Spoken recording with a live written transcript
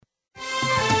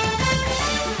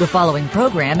The following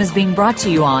program is being brought to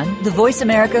you on the Voice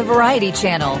America Variety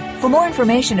Channel. For more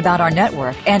information about our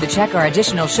network and to check our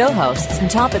additional show hosts and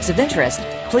topics of interest,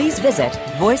 please visit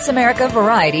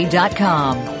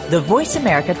voiceamericavariety.com. The Voice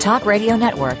America Talk Radio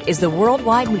Network is the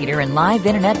worldwide leader in live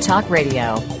Internet talk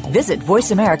radio. Visit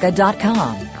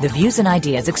voiceamerica.com. The views and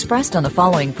ideas expressed on the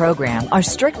following program are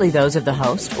strictly those of the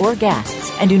host or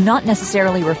guests and do not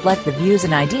necessarily reflect the views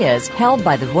and ideas held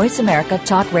by the Voice America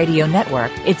Talk Radio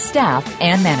Network, its staff,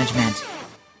 and management.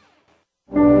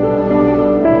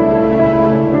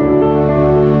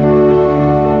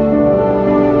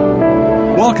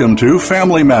 Welcome to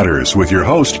Family Matters with your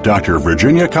host, Dr.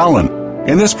 Virginia Collin.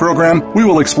 In this program, we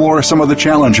will explore some of the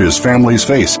challenges families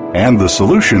face and the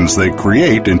solutions they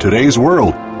create in today's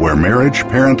world, where marriage,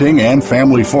 parenting, and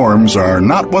family forms are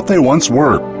not what they once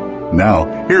were.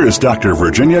 Now, here is Dr.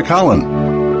 Virginia Collin.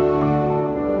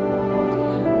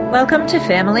 Welcome to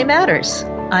Family Matters.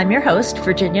 I'm your host,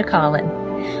 Virginia Collin.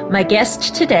 My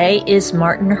guest today is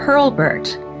Martin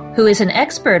Hurlburt, who is an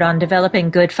expert on developing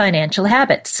good financial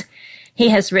habits. He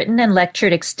has written and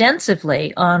lectured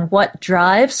extensively on what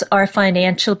drives our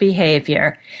financial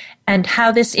behavior and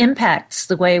how this impacts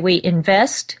the way we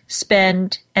invest,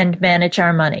 spend, and manage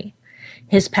our money.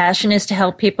 His passion is to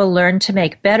help people learn to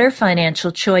make better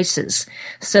financial choices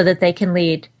so that they can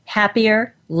lead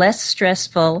happier, less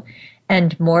stressful,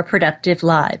 and more productive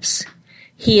lives.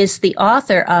 He is the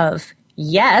author of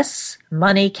Yes,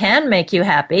 Money Can Make You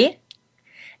Happy,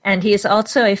 and he is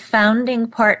also a founding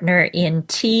partner in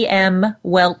TM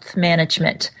Wealth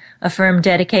Management, a firm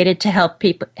dedicated to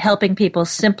helping people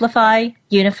simplify,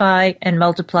 unify, and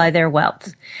multiply their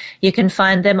wealth. You can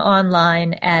find them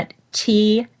online at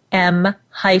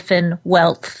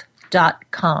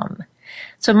tm-wealth.com.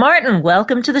 So, Martin,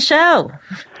 welcome to the show.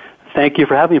 Thank you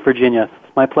for having me, Virginia.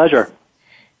 It's my pleasure.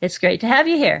 It's great to have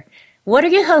you here. What are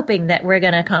you hoping that we're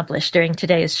going to accomplish during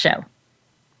today's show?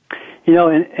 You know,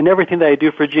 in everything that I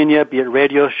do, Virginia, be it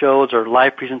radio shows or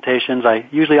live presentations, I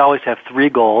usually always have three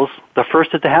goals. The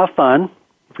first is to have fun.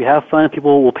 If we have fun,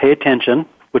 people will pay attention,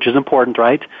 which is important,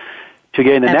 right? To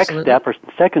get in the Absolutely. next step, or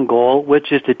second goal,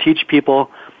 which is to teach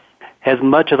people as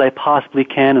much as I possibly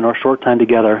can in our short time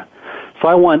together. So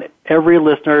I want every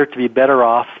listener to be better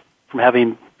off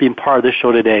from being part of this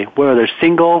show today, whether they're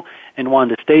single and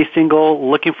want to stay single,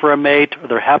 looking for a mate, or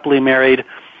they're happily married.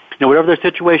 You know, whatever their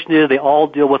situation is, they all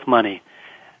deal with money.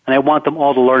 And I want them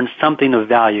all to learn something of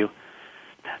value.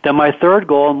 Then my third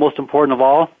goal, and most important of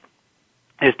all,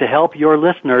 is to help your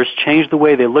listeners change the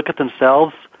way they look at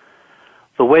themselves,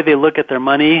 the way they look at their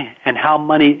money, and how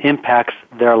money impacts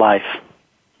their life.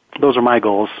 Those are my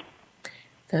goals.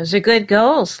 Those are good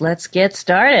goals. Let's get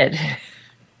started.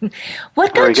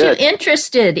 What got you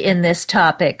interested in this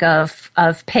topic of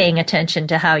paying attention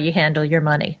to how you handle your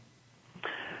money?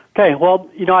 Okay, well,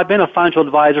 you know, I've been a financial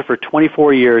advisor for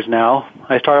 24 years now.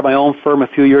 I started my own firm a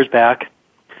few years back.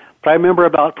 But I remember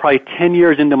about probably 10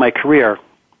 years into my career,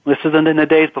 this is in the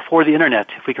days before the Internet,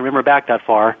 if we can remember back that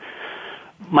far,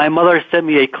 my mother sent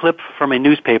me a clip from a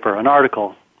newspaper, an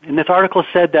article. And this article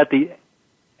said that the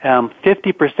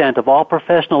 50% of all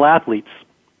professional athletes,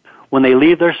 when they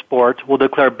leave their sport, will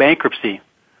declare bankruptcy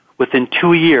within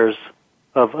 2 years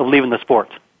of leaving the sport.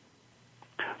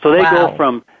 So they go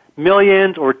from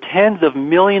millions or tens of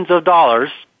millions of dollars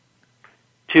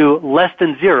to less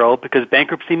than zero, because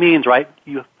bankruptcy means, right,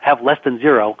 you have less than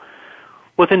zero,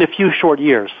 within a few short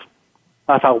years.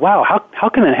 I thought, wow, how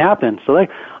can that happen? So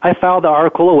I filed the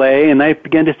article away, and I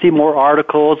began to see more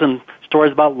articles and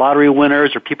stories about lottery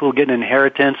winners or people who get an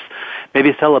inheritance,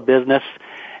 maybe sell a business.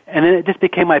 And then it just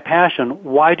became my passion.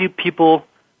 Why do people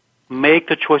make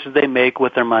the choices they make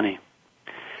with their money?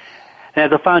 And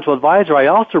as a financial advisor, I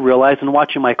also realized in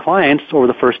watching my clients over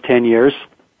the first 10 years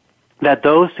that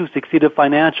those who succeeded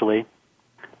financially,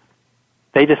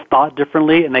 they just thought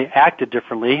differently and they acted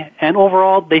differently. And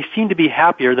overall, they seemed to be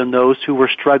happier than those who were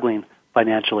struggling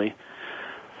financially.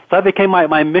 So that became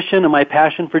my mission and my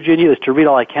passion, Virginia, is to read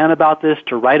all I can about this,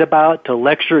 to write about, to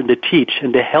lecture, and to teach,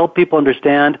 and to help people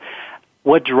understand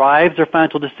what drives their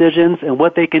financial decisions and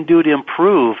what they can do to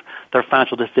improve their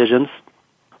financial decisions,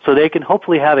 so they can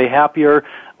hopefully have a happier,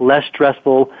 less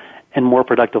stressful, and more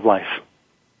productive life.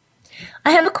 I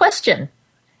have a question.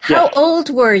 How old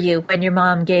were you when your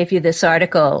mom gave you this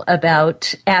article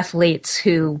about athletes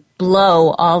who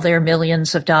blow all their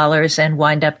millions of dollars and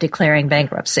wind up declaring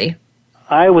bankruptcy?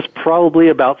 I was probably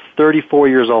about 34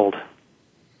 years old.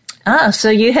 Ah,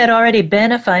 so you had already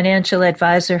been a financial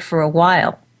advisor for a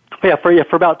while. Yeah,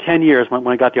 for about 10 years when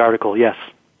I got the article, yes.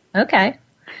 Okay.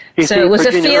 You so see, it was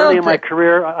Virginia, a field early in my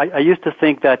career, I used to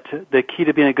think that the key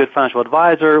to being a good financial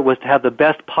advisor was to have the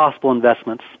best possible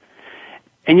investments.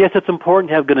 And yes, it's important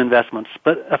to have good investments.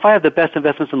 But if I have the best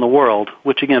investments in the world,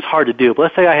 which again is hard to do, but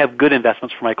let's say I have good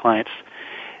investments for my clients,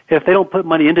 if they don't put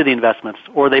money into the investments,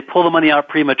 or they pull the money out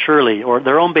prematurely, or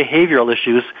their own behavioral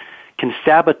issues can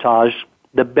sabotage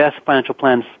the best financial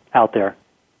plans out there.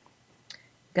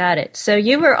 Got it. So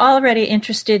you were already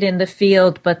interested in the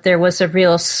field, but there was a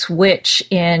real switch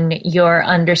in your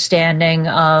understanding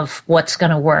of what's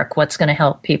going to work, what's going to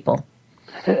help people.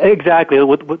 Exactly.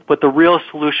 What the real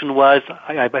solution was,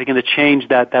 I began to change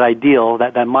that ideal,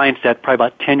 that mindset, probably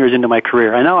about 10 years into my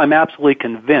career. And now I'm absolutely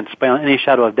convinced, beyond any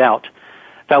shadow of doubt,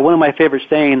 that one of my favorite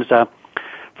sayings,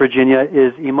 Virginia,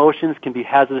 is emotions can be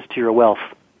hazardous to your wealth.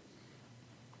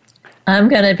 I'm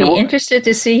going to be interested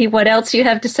to see what else you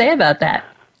have to say about that.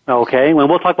 Okay. Well,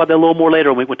 we'll talk about that a little more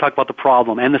later when we talk about the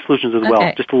problem and the solutions as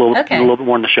well, just a little bit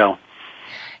more in the show.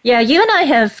 Yeah, you and I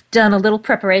have done a little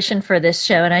preparation for this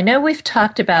show, and I know we've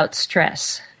talked about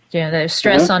stress. There's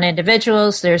stress on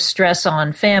individuals, there's stress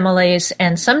on families,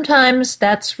 and sometimes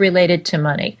that's related to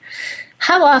money.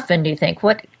 How often do you think,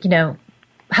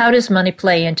 how does money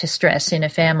play into stress in a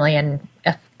family and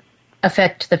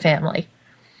affect the family?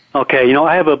 Okay,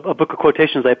 I have a book of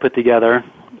quotations I put together,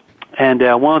 and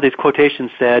one of these quotations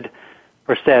says,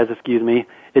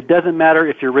 it doesn't matter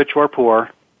if you're rich or poor,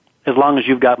 as long as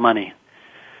you've got money.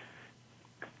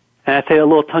 And I say a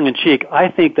little tongue-in-cheek, I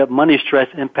think that money stress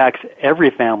impacts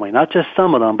every family, not just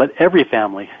some of them, but every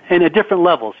family, and at different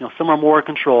levels. Some are more in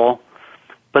control,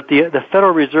 but the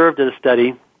Federal Reserve did a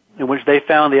study in which they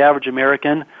found the average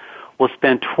American will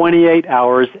spend 28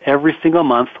 hours every single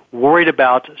month worried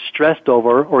about, stressed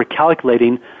over, or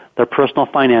calculating their personal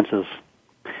finances.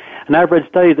 And I've read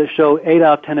studies that show 8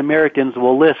 out of 10 Americans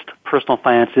will list personal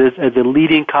finances as a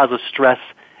leading cause of stress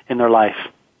in their life.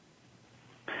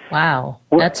 Wow,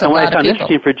 that's a lot of people. And what I found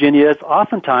interesting, Virginia, is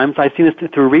oftentimes I've seen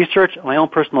this through research and my own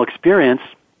personal experience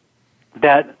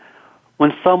that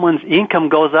when someone's income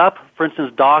goes up, for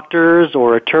instance, doctors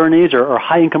or attorneys or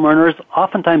high-income earners,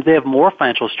 oftentimes they have more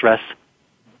financial stress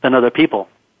than other people.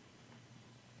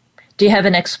 Do you have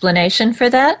an explanation for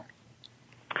that?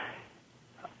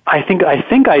 I think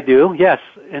I do, yes,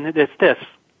 and it's this.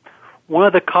 One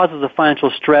of the causes of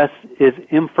financial stress is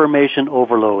information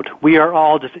overload. We are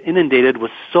all just inundated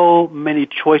with so many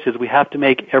choices we have to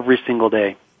make every single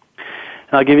day.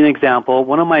 And I'll give you an example.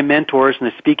 One of my mentors in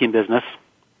the speaking business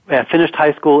finished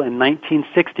high school in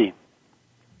 1960.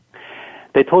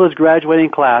 They told his graduating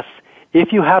class,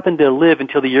 if you happen to live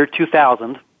until the year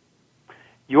 2000,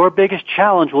 your biggest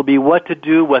challenge will be what to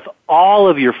do with all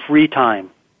of your free time.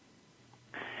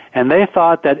 And they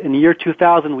thought that in the year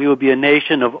 2000, we would be a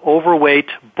nation of overweight,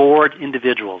 bored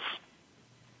individuals.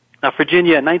 Now,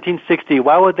 Virginia, in 1960,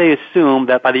 why would they assume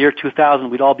that by the year 2000,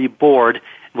 we'd all be bored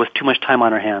with too much time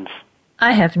on our hands?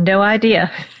 I have no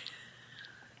idea.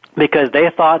 Because they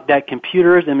thought that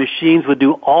computers and machines would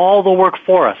do all the work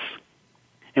for us,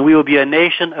 and we would be a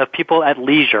nation of people at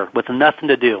leisure with nothing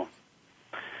to do.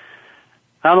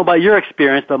 I don't know about your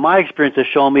experience, but my experience has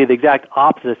shown me the exact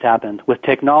opposite has happened. With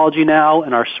technology now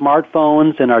and our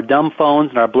smartphones and our dumb phones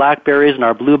and our BlackBerries and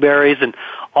our Blueberries and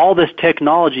all this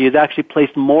technology has actually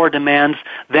placed more demands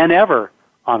than ever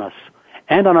on us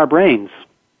and on our brains.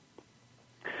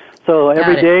 So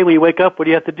every day when you wake up, what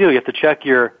do you have to do? You have to check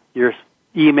your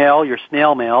email, your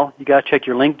snail mail. You got to check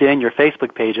your LinkedIn, your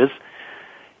Facebook pages.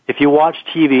 If you watch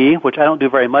TV, which I don't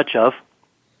do very much of,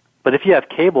 but if you have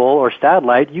cable or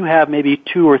satellite, you have maybe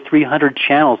 200 or 300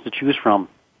 channels to choose from.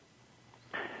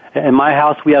 In my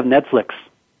house, we have Netflix.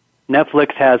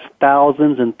 Netflix has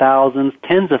thousands and thousands,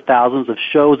 tens of thousands of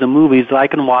shows and movies that I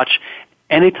can watch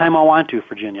anytime I want to,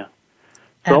 Virginia.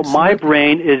 So my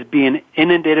brain is being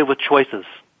inundated with choices.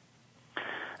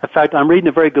 In fact, I'm reading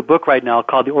a very good book right now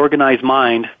called The Organized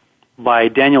Mind by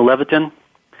Daniel Levitin.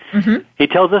 Mm-hmm. He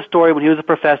tells this story when he was a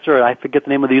professor, I forget the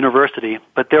name of the university,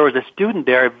 but there was a student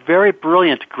there, a very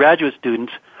brilliant graduate student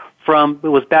it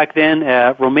was back then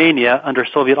Romania under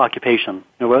Soviet occupation.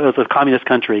 It was a communist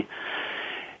country.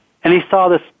 And he saw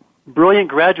this brilliant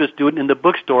graduate student in the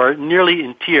bookstore nearly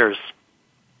in tears.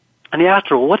 And he asked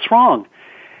her, well, what's wrong?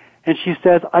 And she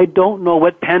says, I don't know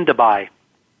what pen to buy.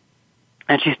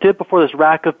 And she stood before this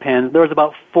rack of pens. There was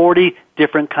about 40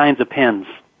 different kinds of pens.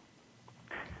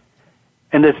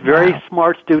 And this very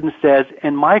smart student says,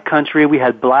 in my country, we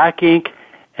had black ink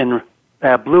and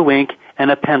blue ink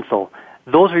and a pencil.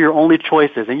 Those are your only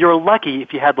choices, and you're lucky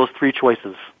if you had those three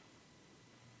choices.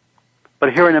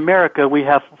 But here in America, we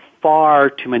have far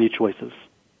too many choices.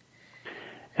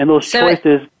 And those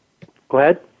choices... Go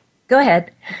ahead. Go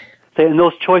ahead. And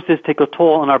those choices take a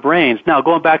toll on our brains. Now,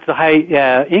 going back to the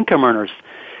high income earners,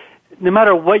 no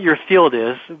matter what your field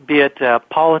is, be it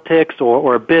politics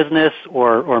or business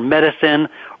or medicine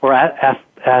or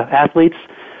athletes,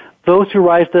 those who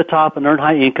rise to the top and earn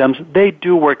high incomes, they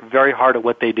do work very hard at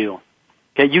what they do.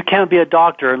 Okay, you can't be a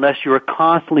doctor unless you are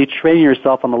constantly training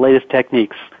yourself on the latest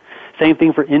techniques. Same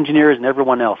thing for engineers and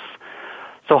everyone else.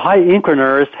 So high income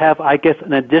earners have, I guess,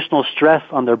 an additional stress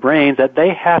on their brains that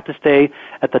they have to stay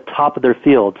at the top of their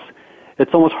fields.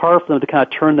 It's almost hard for them to kind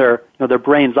of turn their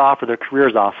brains off or their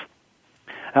careers off.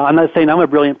 I'm not saying I'm a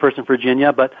brilliant person,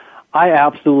 Virginia, but I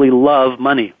absolutely love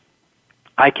money.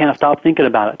 I can't stop thinking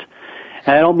about it.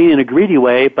 And I don't mean in a greedy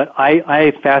way, but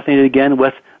I'm fascinated again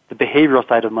with the behavioral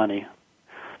side of money.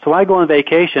 So when I go on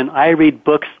vacation, I read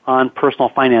books on personal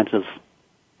finances.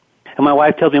 And my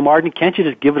wife tells me, Martin, can't you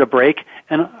just give it a break?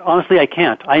 And honestly, I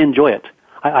can't. I enjoy it.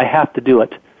 I have to do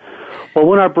it. Well,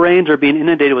 when our brains are being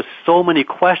inundated with so many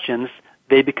questions,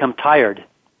 they become tired.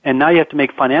 And now you have to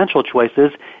make financial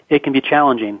choices. It can be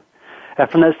challenging.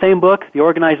 From that same book, The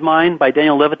Organized Mind by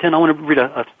Daniel Levitin, I want to read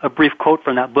a brief quote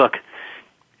from that book.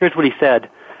 Here's what he said.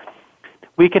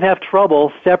 We can have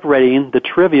trouble separating the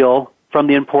trivial from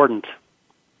the important.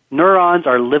 Neurons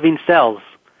are living cells.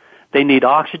 They need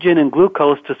oxygen and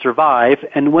glucose to survive,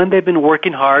 and when they've been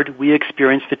working hard, we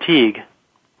experience fatigue. Have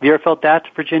you ever felt that,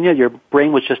 Virginia? Your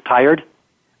brain was just tired?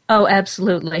 Oh,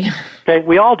 absolutely. Okay,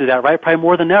 we all do that, right? Probably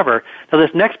more than ever. So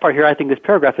this next part here, I think this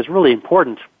paragraph is really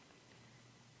important.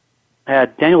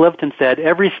 Daniel Levitin said,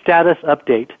 every status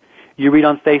update you read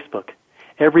on Facebook,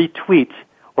 every tweet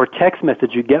or text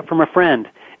message you get from a friend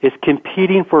is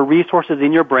competing for resources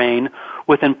in your brain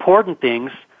with important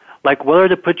things like whether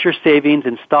to put your savings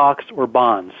in stocks or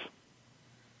bonds.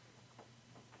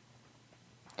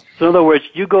 So in other words,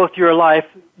 you go through your life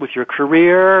with your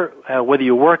career, whether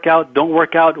you work out, don't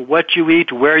work out, what you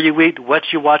eat, where you eat,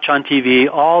 what you watch on TV,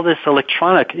 all this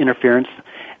electronic interference.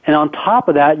 And on top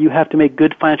of that, you have to make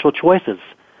good financial choices.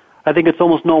 I think it's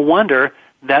almost no wonder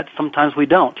that sometimes we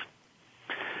don't.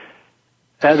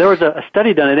 There was a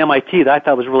study done at MIT that I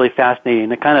thought was really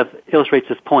fascinating. It kind of illustrates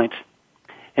this point.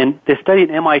 And the study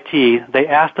at MIT, they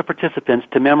asked the participants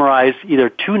to memorize either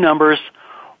 2 numbers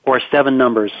or 7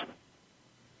 numbers.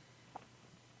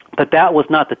 But that was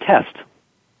not the test.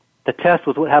 The test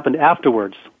was what happened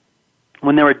afterwards.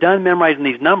 When they were done memorizing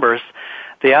these numbers,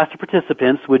 they asked the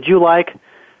participants, would you like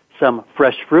some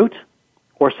fresh fruit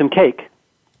or some cake?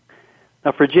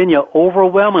 Now, Virginia,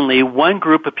 overwhelmingly, one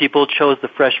group of people chose the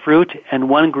fresh fruit and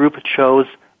one group chose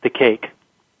the cake.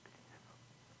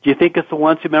 Do you think it's the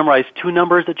ones who memorized 2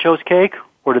 numbers that chose cake,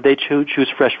 or did they choose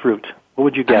fresh fruit? What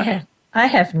would you guess? I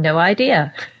have no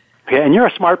idea. Okay, and you're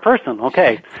a smart person.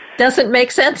 Okay. Doesn't make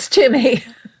sense to me.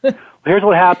 Here's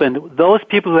what happened. Those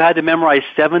people who had to memorize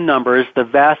 7 numbers, the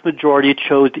vast majority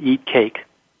chose to eat cake.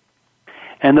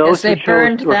 And those who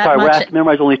chose,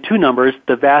 memorize only 2 numbers,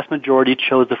 the vast majority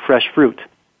chose the fresh fruit.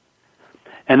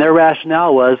 And their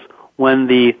rationale was when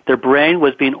their brain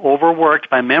was being overworked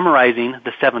by memorizing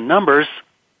the 7 numbers,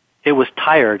 it was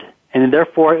tired. And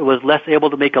therefore, it was less able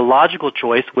to make a logical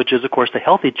choice, which is, of course, the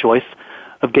healthy choice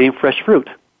of getting fresh fruit.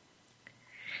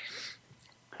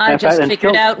 I just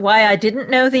figured out why I didn't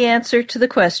know the answer to the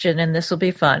question, and this will be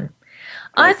fun.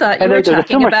 I thought you were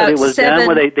talking about 7...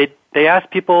 Where they asked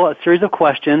people a series of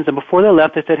questions, and before they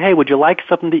left, they said, hey, would you like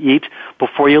something to eat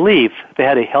before you leave? They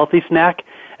had a healthy snack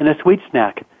and a sweet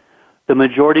snack. The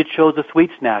majority chose the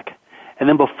sweet snack. And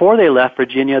then before they left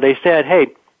Virginia, they said, hey,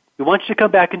 we want you to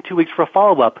come back in 2 weeks for a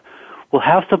follow-up. We'll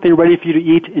have something ready for you to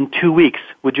eat in 2 weeks.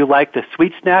 Would you like the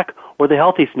sweet snack or the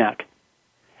healthy snack?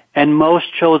 And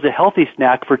most chose the healthy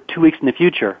snack for 2 weeks in the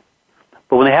future.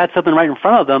 But when they had something right in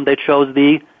front of them, they chose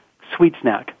the sweet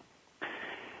snack.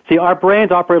 See, our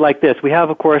brains operate like this. We have,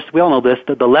 of course, we all know this,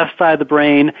 the left side of the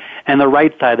brain and the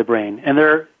right side of the brain. And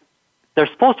they're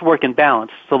supposed to work in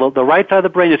balance. So the right side of the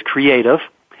brain is creative.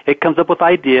 It comes up with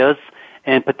ideas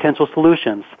and potential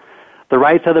solutions. The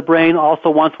right side of the brain also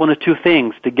wants one of 2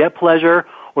 things, to get pleasure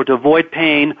or to avoid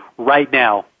pain right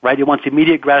now, right? It wants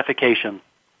immediate gratification.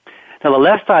 Now, the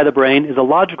left side of the brain is a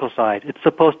logical side. It's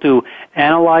supposed to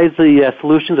analyze the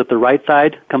solutions that the right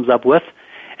side comes up with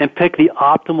and pick the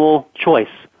optimal choice,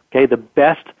 okay, the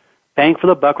best bang for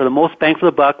the buck or the most bang for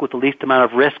the buck with the least amount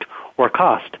of risk or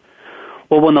cost.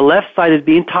 Well, when the left side is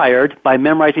being tired by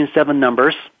memorizing 7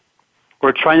 numbers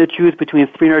or trying to choose between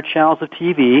 300 channels of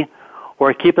TV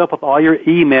or keep up with all your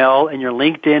email and your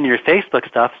LinkedIn and your Facebook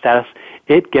status,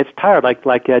 it gets tired. Like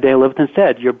Daniel Levitin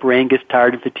said, your brain gets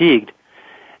tired and fatigued.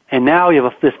 And now you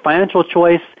have this financial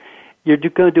choice. You're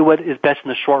going to do what is best in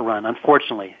the short run,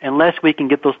 unfortunately, unless we can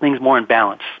get those things more in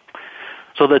balance.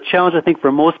 So the challenge, I think,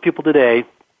 for most people today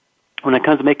when it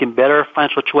comes to making better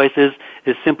financial choices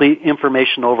is simply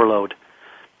information overload.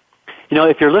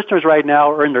 If your listeners right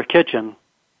now are in their kitchen,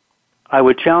 I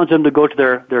would challenge them to go to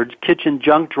their kitchen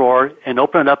junk drawer and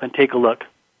open it up and take a look.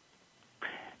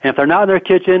 And if they're not in their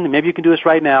kitchen, maybe you can do this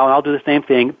right now, and I'll do the same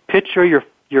thing. Picture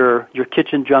your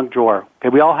kitchen junk drawer. Okay,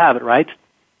 we all have it, right?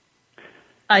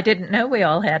 I didn't know we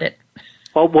all had it.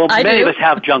 Well, many of us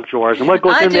have junk drawers, and what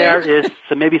goes in there is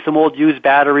maybe some old used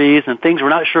batteries and things we're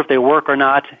not sure if they work or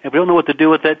not. If we don't know what to do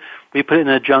with it, we put it in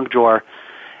a junk drawer.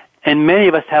 And many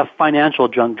of us have financial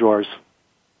junk drawers.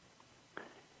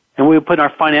 And we put in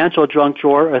our financial junk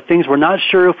drawer are things we're not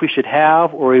sure if we should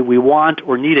have or we want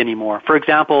or need anymore. For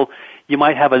example, you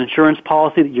might have an insurance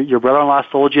policy that your brother-in-law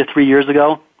sold you 3 years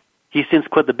ago. He's since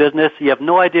quit the business. You have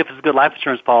no idea if it's a good life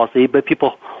insurance policy, but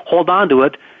people hold on to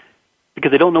it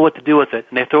because they don't know what to do with it,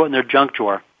 and they throw it in their junk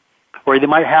drawer. Or they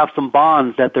might have some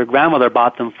bonds that their grandmother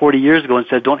bought them 40 years ago and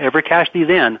said, don't ever cash these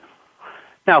in.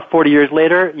 Now, 40 years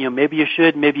later, maybe you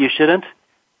should, maybe you shouldn't.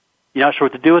 You're not sure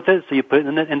what to do with it, so you put it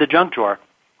in the junk drawer.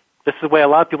 This is the way a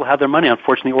lot of people have their money,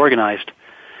 unfortunately, organized.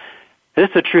 This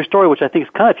is a true story, which I think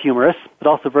is kind of humorous, but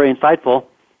also very insightful.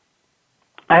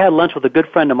 I had lunch with a good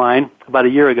friend of mine about a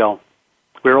year ago.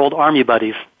 We were old Army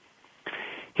buddies.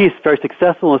 He's very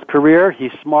successful in his career.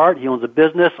 He's smart. He owns a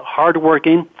business,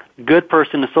 hardworking, good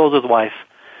person, and so is his wife.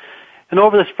 And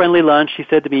over this friendly lunch, he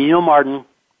said to me, Martin,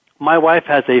 my wife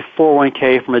has a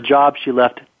 401k from a job she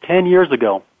left 10 years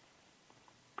ago.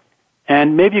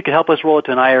 And maybe you could help us roll it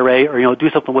to an IRA or, do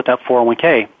something with that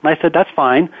 401k. And I said, that's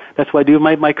fine. That's what I do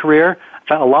in my career. In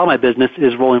fact, a lot of my business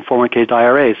is rolling 401ks to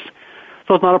IRAs.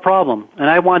 So it's not a problem. And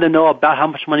I wanted to know about how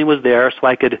much money was there so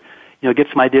I could, get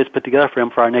some ideas put together for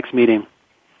him for our next meeting.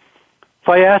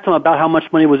 So I asked him about how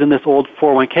much money was in this old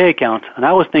 401k account. And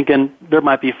I was thinking there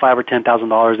might be $5,000 or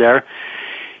 $10,000 there.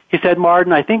 He said,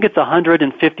 Martin, I think it's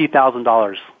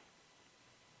 $150,000.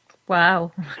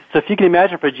 Wow. So if you can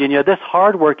imagine, Virginia, this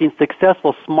hardworking,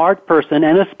 successful, smart person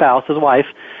and his spouse, his wife,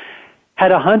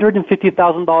 had a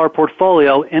 $150,000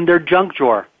 portfolio in their junk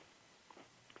drawer.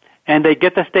 And they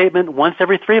get the statement once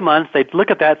every 3 months. They'd look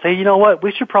at that and say, you know what,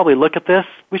 we should probably look at this.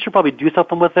 We should probably do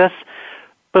something with this.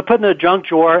 But put it in a junk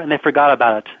drawer, and they forgot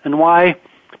about it. And why?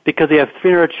 Because they have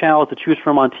 300 channels to choose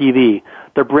from on TV.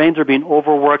 Their brains are being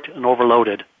overworked and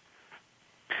overloaded.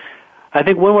 I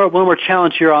think when we're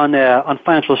challenged here on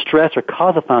financial stress or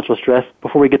cause of financial stress,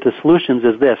 before we get to solutions,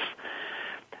 is this.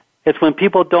 It's when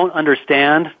people don't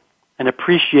understand and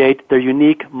appreciate their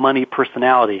unique money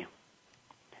personality.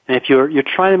 And if you're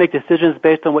trying to make decisions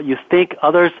based on what you think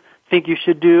others think you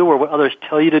should do or what others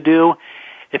tell you to do,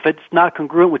 if it's not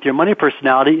congruent with your money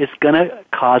personality, it's going to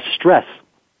cause stress.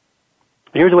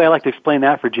 Here's the way I like to explain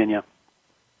that, Virginia.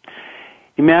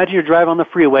 Imagine you're driving on the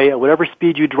freeway at whatever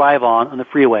speed you drive on the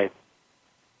freeway.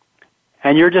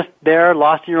 And you're just there,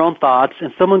 lost in your own thoughts,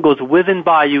 and someone goes whizzing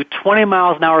by you 20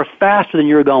 miles an hour faster than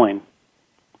you're going.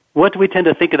 What do we tend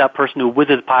to think of that person who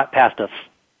whizzes past us?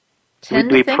 Do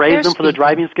we praise them for their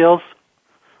driving skills?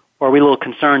 Or are we a little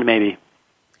concerned, maybe?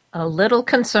 A little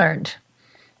concerned.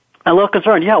 A little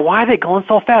concerned, yeah. Why are they going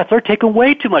so fast? They're taking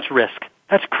way too much risk.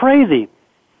 That's crazy.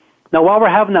 Now, while we're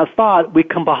having that thought, we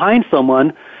come behind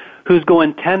someone who's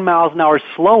going 10 miles an hour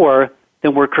slower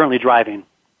than we're currently driving.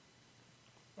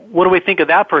 What do we think of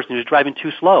that person who's driving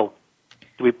too slow?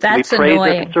 Do we praise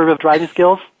their conservative driving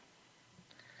skills?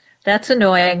 That's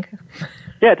annoying.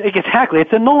 Yeah, exactly.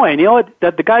 It's annoying.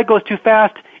 That the guy goes too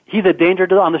fast, he's a danger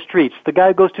on the streets. The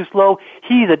guy goes too slow,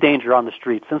 he's a danger on the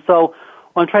streets. And so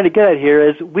what I'm trying to get at here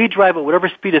is we drive at whatever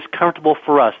speed is comfortable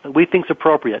for us, that we think is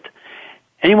appropriate.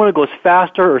 Anyone who goes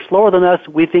faster or slower than us,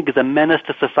 we think is a menace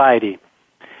to society.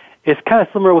 It's kind of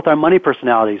similar with our money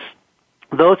personalities.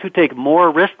 Those who take more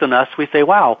risk than us, we say,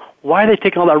 wow, why are they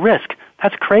taking all that risk?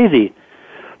 That's crazy.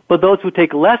 But those who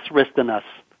take less risk than us,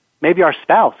 maybe our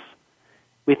spouse,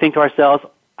 we think to ourselves,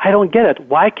 I don't get it.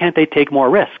 Why can't they take more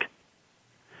risk?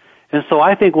 And so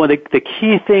I think one of the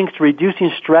key things to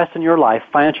reducing stress in your life,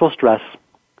 financial stress,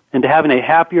 and to having a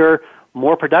happier,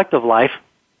 more productive life,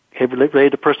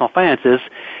 related to personal finances,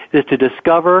 is to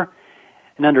discover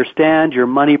and understand your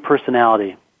money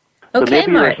personality. Okay, so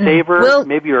maybe Martin, you're a saver,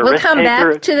 maybe you're a risk taker. We'll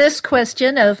come back to this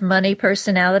question of money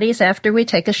personalities after we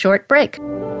take a short break.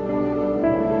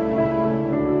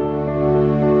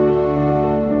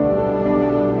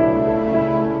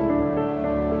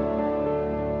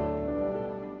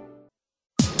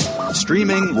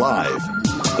 Streaming live,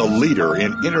 the leader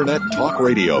in Internet talk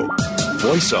radio,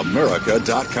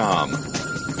 voiceamerica.com.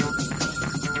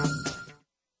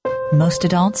 Most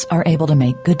adults are able to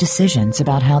make good decisions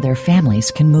about how their families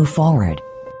can move forward.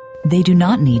 They do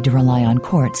not need to rely on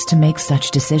courts to make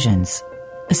such decisions.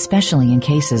 especially in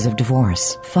cases of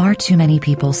divorce. Far too many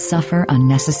people suffer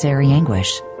unnecessary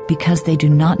anguish because they do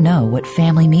not know what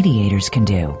family mediators can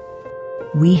do.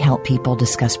 We help people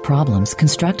discuss problems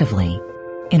constructively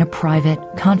in a private,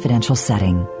 confidential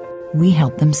setting. We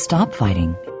help them stop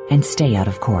fighting and stay out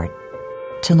of court.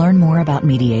 To learn more about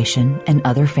mediation and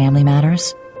other family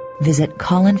matters, visit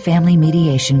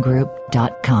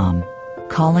CollinFamilyMediationGroup.com.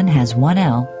 Collin has one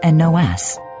L and no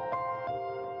S.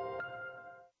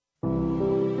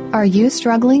 Are you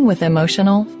struggling with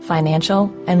emotional,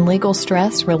 financial, and legal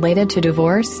stress related to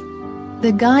divorce?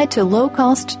 The Guide to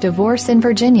Low-Cost Divorce in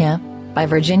Virginia by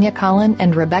Virginia Collin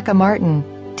and Rebecca Martin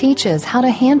teaches how to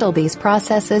handle these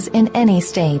processes in any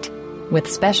state, with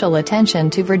special attention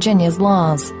to Virginia's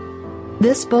laws.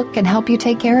 This book can help you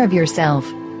take care of yourself,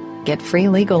 get free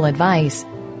legal advice,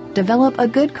 develop a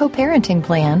good co-parenting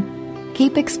plan,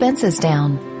 keep expenses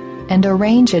down, and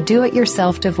arrange a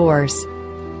do-it-yourself divorce.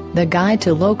 The Guide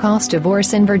to Low-Cost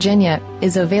Divorce in Virginia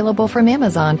is available from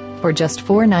Amazon for just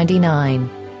 $4.99.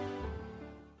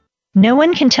 No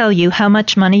one can tell you how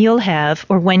much money you'll have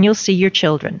or when you'll see your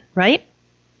children, right?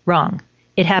 Wrong.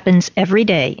 It happens every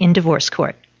day in divorce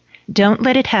court. Don't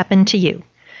let it happen to you.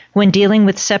 When dealing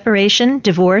with separation,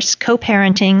 divorce,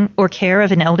 co-parenting, or care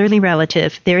of an elderly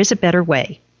relative, there is a better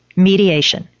way.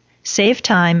 Mediation. Save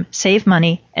time, save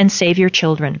money, and save your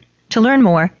children. To learn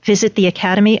more, visit the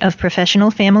Academy of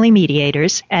Professional Family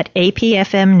Mediators at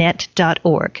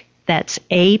apfmnet.org. That's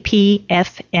apfmnet.org.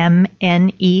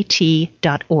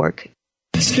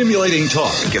 Stimulating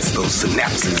talk gets those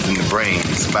synapses in the brain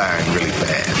firing really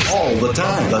fast. all the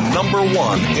time. The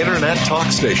 #1 Internet talk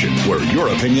station where your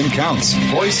opinion counts.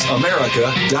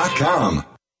 VoiceAmerica.com.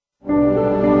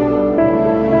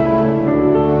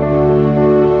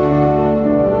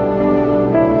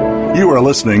 You are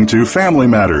listening to Family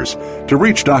Matters. To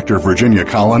reach Dr. Virginia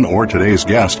Collin or today's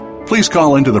guest, please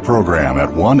call into the program at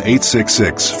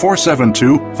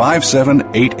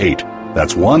 1-866-472-5788.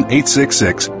 That's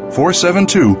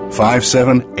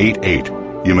 1-866-472-5788.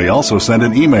 You may also send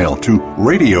an email to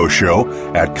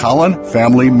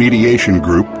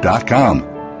radioshow@CollinFamilyMediationGroup.com.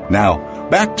 Now,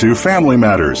 back to Family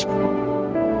Matters.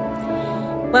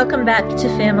 Welcome back to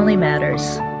Family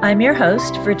Matters. I'm your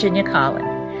host, Virginia Collin.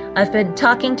 I've been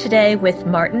talking today with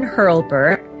Martin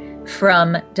Hurlburt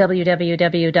from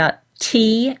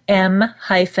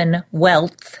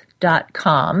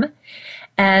www.tm-wealth.com.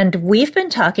 And we've been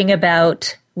talking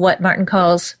about what Martin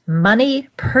calls money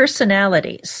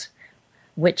personalities,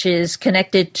 which is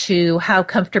connected to how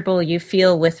comfortable you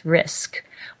feel with risk.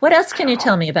 What else can you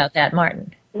tell me about that,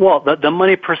 Martin? Well, the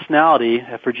money personality,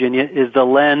 Virginia, is the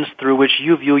lens through which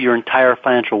you view your entire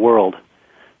financial world.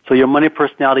 So your money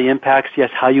personality impacts, yes,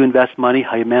 how you invest money,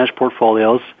 how you manage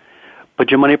portfolios,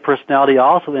 but your money personality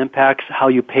also impacts how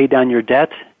you pay down your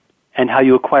debt and how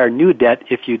you acquire new debt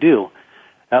if you do.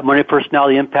 Money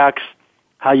personality impacts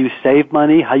how you save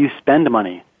money, how you spend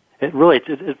money.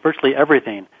 It's virtually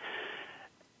everything.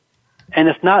 And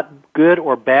it's not good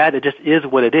or bad, it just is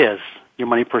what it is, your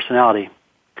money personality.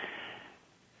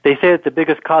 They say that the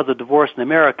biggest cause of divorce in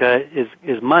America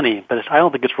is money, but I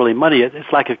don't think it's really money.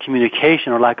 It's lack of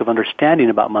communication or lack of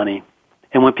understanding about money.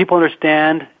 And when people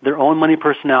understand their own money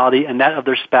personality and that of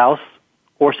their spouse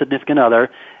or significant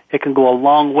other, it can go a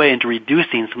long way into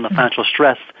reducing some of the financial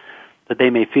stress that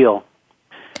they may feel.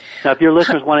 Now, if your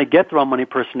listeners want to get their own money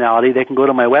personality, they can go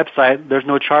to my website. There's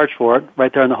no charge for it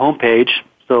right there on the homepage.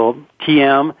 So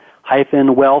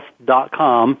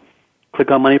tm-wealth.com. Click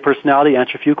on money personality,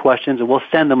 answer a few questions, and we'll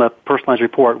send them a personalized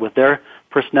report with their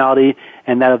personality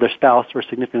and that of their spouse or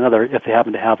significant other if they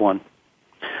happen to have one.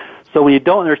 So when you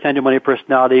don't understand your money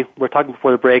personality, we're talking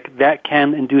before the break, that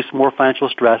can induce more financial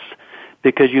stress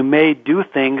because you may do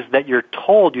things that you're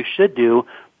told you should do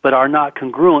but are not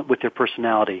congruent with your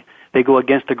personality. They go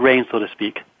against the grain, so to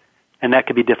speak, and that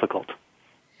can be difficult.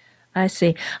 I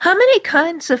see. How many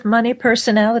kinds of money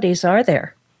personalities are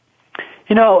there?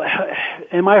 You know,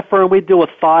 in my firm, we deal with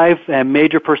 5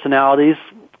 major personalities.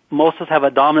 Most of us have a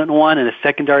dominant one and a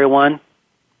secondary one. In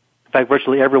fact,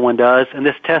 virtually everyone does. And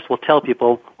this test will tell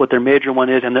people what their major one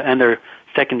is and their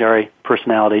secondary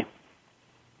personality.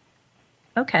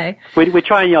 Okay. We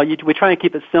try and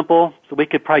keep it simple, so we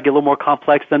could probably get a little more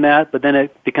complex than that, but then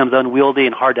it becomes unwieldy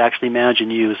and hard to actually manage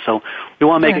and use. So we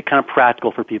want to make it kind of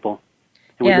practical for people.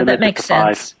 And that makes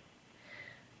sense.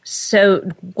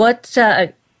 So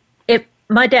if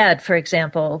my dad, for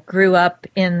example, grew up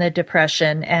in the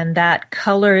Depression, and that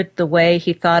colored the way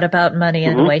he thought about money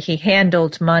and the way he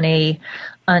handled money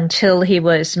until he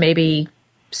was maybe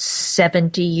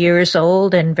 70 years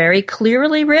old and very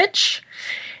clearly rich.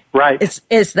 Right.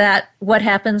 Is that what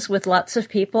happens with lots of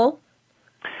people?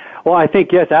 Well, I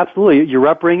think, yes, absolutely. Your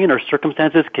upbringing or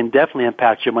circumstances can definitely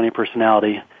impact your money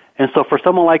personality. And so for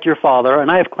someone like your father,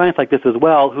 and I have clients like this as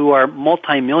well, who are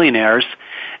multimillionaires,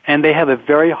 and they have a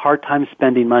very hard time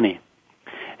spending money.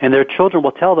 And their children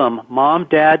will tell them, Mom,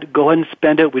 Dad, go ahead and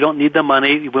spend it. We don't need the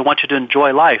money. We want you to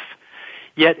enjoy life.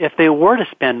 Yet if they were to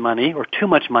spend money or too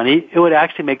much money, it would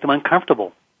actually make them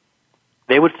uncomfortable.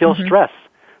 They would feel stress.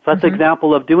 So that's an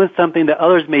example of doing something that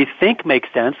others may think makes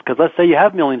sense, because let's say you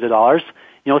have millions of dollars,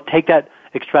 take that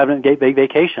extravagant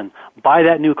vacation, buy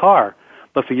that new car.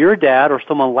 But for your dad or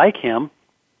someone like him,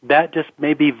 that just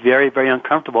may be very, very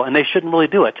uncomfortable, and they shouldn't really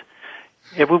do it.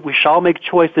 We shall make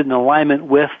choices in alignment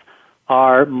with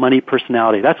our money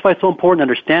personality. That's why it's so important to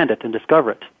understand it and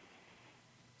discover it.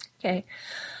 Okay.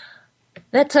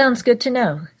 That sounds good to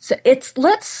know. So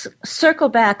let's circle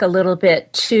back a little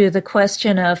bit to the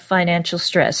question of financial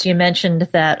stress. You mentioned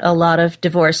that a lot of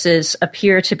divorces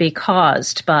appear to be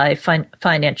caused by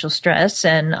financial stress,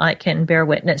 and I can bear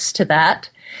witness to that.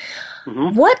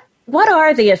 Mm-hmm. What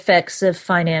are the effects of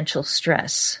financial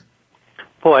stress?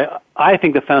 Boy, I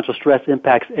think the financial stress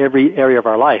impacts every area of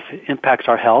our life. It impacts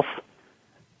our health.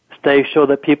 Studies show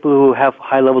that people who have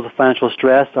high levels of financial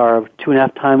stress are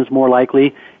 2.5 times more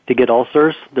likely to get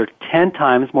ulcers. They're 10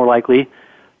 times more likely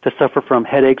to suffer from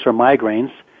headaches or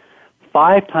migraines,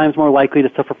 5 times more likely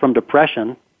to suffer from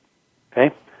depression.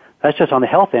 Okay? That's just on the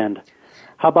health end.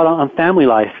 How about on family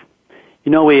life?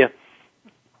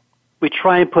 We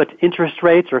try and put interest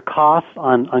rates or costs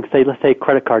on let's say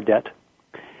credit card debt.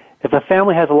 If a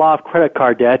family has a lot of credit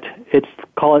card debt, it's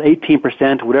call it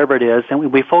 18%, whatever it is,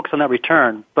 and we focus on that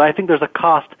return. But I think there's a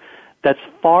cost that's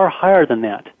far higher than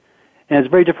that, and it's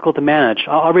very difficult to manage.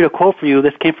 I'll read a quote for you.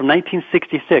 This came from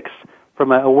 1966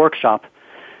 from a workshop.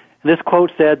 And this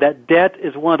quote said that debt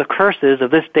is one of the curses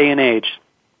of this day and age.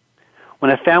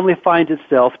 When a family finds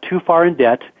itself too far in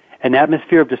debt, an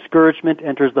atmosphere of discouragement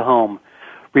enters the home.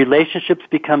 Relationships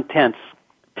become tense,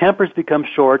 tempers become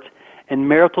short, and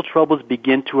marital troubles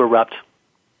begin to erupt.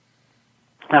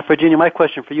 Now, Virginia, my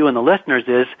question for you and the listeners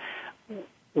is,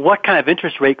 what kind of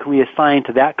interest rate can we assign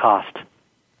to that cost?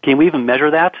 Can we even measure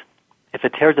that if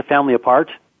it tears the family apart?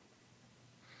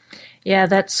 Yeah,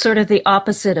 that's sort of the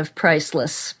opposite of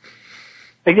priceless.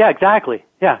 Yeah, exactly.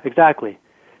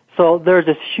 So there's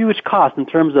this huge cost in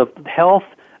terms of health,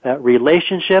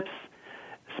 relationships,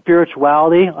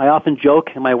 spirituality. I often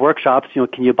joke in my workshops,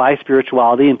 can you buy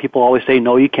spirituality? And people always say,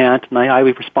 no, you can't. And I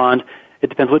always respond, it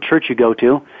depends what church you go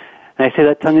to. And I say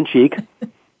that tongue in cheek.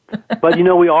 But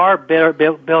we are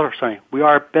we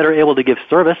are better able to give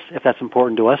service if that's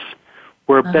important to us.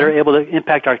 We're better able to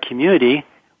impact our community,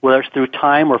 whether it's through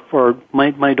time or for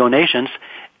money donations,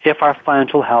 if our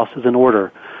financial house is in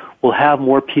order. We'll have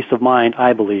more peace of mind,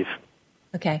 I believe.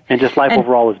 Okay. And just life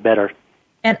overall is better.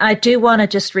 And I do want to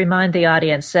just remind the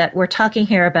audience that we're talking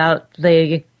here about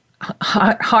the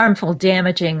harmful,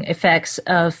 damaging effects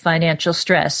of financial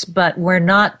stress, but we're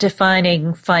not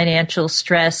defining financial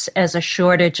stress as a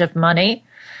shortage of money.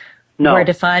 No. We're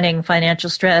defining financial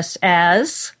stress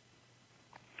as...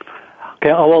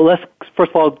 Okay, well, let's first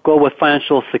of all go with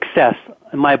financial success.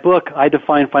 In my book, I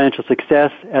define financial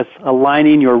success as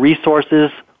aligning your resources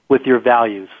with your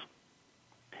values.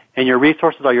 And your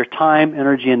resources are your time,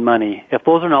 energy, and money. If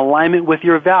those are in alignment with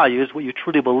your values, what you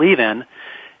truly believe in,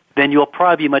 then you'll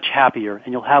probably be much happier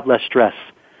and you'll have less stress.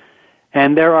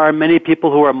 And there are many people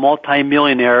who are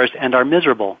multimillionaires and are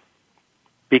miserable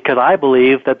because I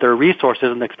believe that their resources,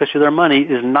 and especially their money,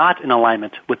 is not in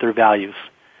alignment with their values.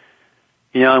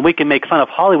 And we can make fun of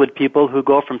Hollywood people who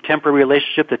go from temporary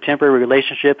relationship to temporary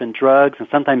relationship and drugs and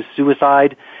sometimes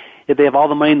suicide. Yet they have all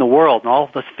the money in the world and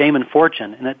all this fame and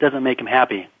fortune, and it doesn't make them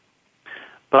happy.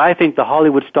 But I think the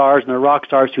Hollywood stars and the rock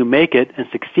stars who make it and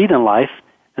succeed in life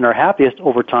and are happiest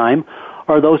over time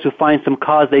are those who find some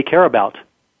cause they care about.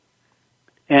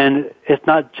 And it's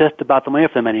not just about the money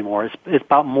for them anymore. It's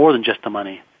about more than just the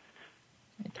money.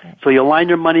 Okay. So you align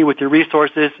your money with your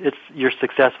resources, you're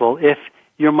successful. If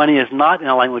your money is not in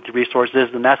alignment with your resources,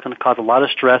 then that's going to cause a lot of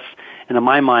stress and, in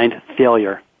my mind,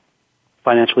 failure,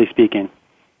 financially speaking.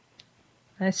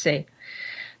 I see.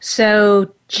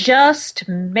 So just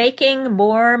making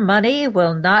more money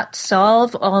will not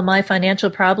solve all my financial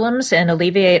problems and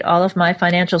alleviate all of my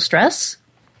financial stress?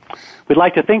 We'd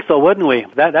like to think so, wouldn't we?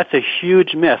 That's a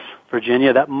huge myth,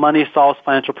 Virginia, that money solves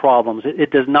financial problems.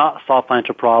 It does not solve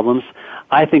financial problems.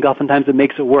 I think oftentimes it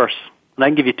makes it worse. And I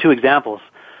can give you 2 examples.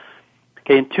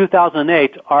 Okay, in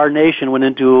 2008, our nation went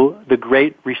into the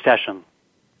Great Recession.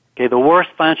 Okay, the worst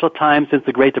financial time since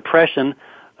the Great Depression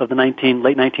of the late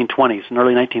 1920s and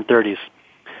early 1930s.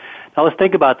 Now let's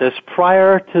think about this.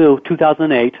 Prior to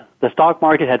 2008, the stock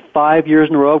market had 5 years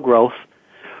in a row of growth.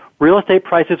 Real estate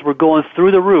prices were going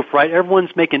through the roof, right?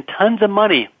 Everyone's making tons of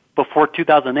money before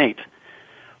 2008,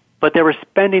 but they were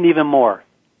spending even more.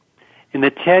 In the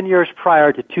 10 years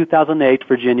prior to 2008,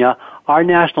 Virginia, our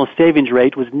national savings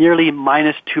rate was nearly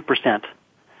minus 2%.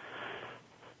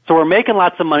 So we're making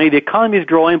lots of money, the economy is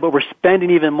growing, but we're spending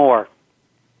even more.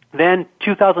 Then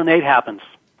 2008 happens,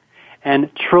 and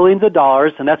trillions of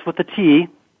dollars, and that's with the T,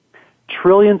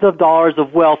 trillions of dollars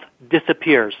of wealth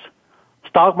disappears.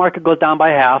 Stock market goes down by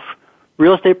half,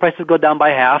 real estate prices go down by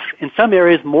half, in some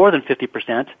areas more than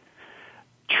 50%.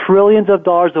 Trillions of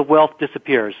dollars of wealth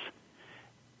disappears.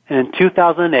 And in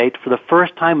 2008, for the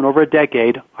first time in over a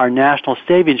decade, our national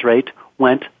savings rate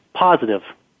went positive.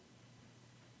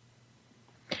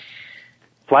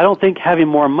 So I don't think having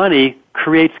more money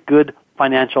creates good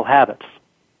financial habits.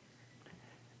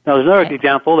 Now, there's another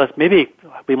example that's maybe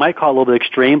we might call a little bit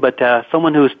extreme, but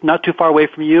someone who's not too far away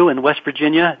from you in West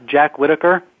Virginia, Jack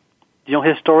Whitaker. Do you know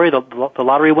his story, the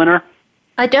lottery winner?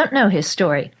 I don't know his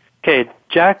story. Okay,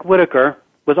 Jack Whitaker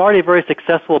was already a very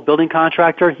successful building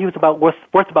contractor. He was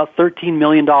worth about $13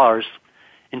 million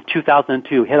in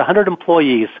 2002. He had 100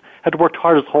 employees, had worked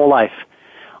hard his whole life.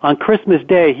 On Christmas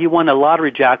Day, he won a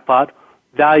lottery jackpot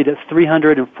valued at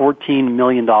 $314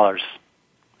 million.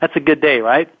 That's a good day,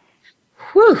 right?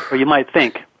 Whew. Or you might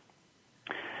think.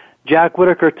 Jack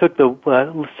Whitaker took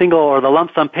the single or the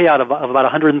lump sum payout of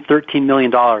about $113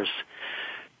 million.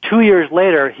 2 years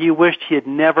later, he wished he had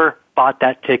never bought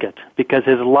that ticket because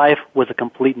his life was a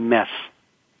complete mess.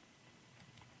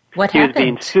 What happened? He was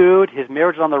being sued, his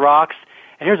marriage was on the rocks,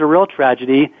 and here's a real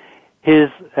tragedy. His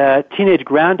teenage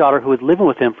granddaughter, who was living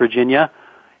with him, Virginia,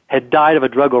 had died of a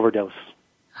drug overdose.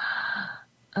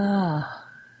 Oh.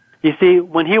 You see,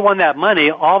 when he won that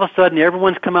money, all of a sudden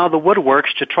everyone's come out of the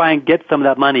woodworks to try and get some of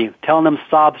that money, telling them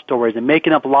sob stories and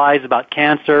making up lies about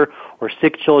cancer or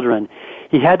sick children.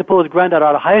 He had to pull his granddaughter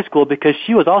out of high school because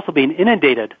she was also being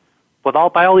inundated by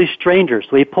all these strangers.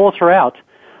 So he pulls her out,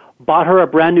 bought her a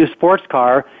brand new sports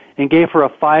car, and gave her a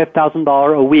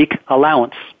 $5,000 a week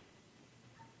allowance.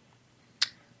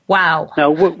 Wow.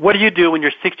 Now, what do you do when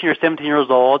you're 16 or 17 years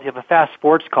old, you have a fast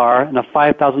sports car, and a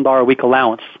 $5,000 a week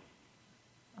allowance?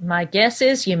 My guess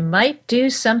is you might do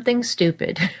something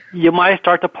stupid. You might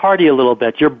start to party a little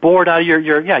bit. You're bored out of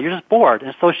you're just bored.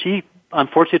 And so she,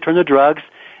 unfortunately, turned to drugs,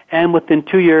 and within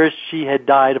 2 years, she had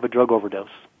died of a drug overdose.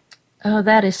 Oh,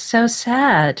 that is so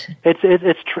sad.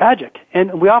 It's tragic.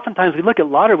 And we oftentimes look at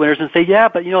lottery winners and say, yeah,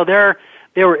 but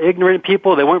they were ignorant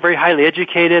people. They weren't very highly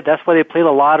educated. That's why they play the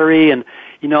lottery. And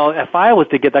if I was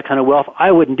to get that kind of wealth,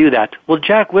 I wouldn't do that. Well,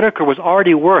 Jack Whitaker was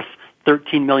already worth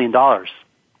 $13 million.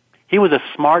 He was a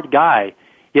smart guy.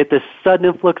 Yet this sudden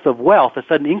influx of wealth, a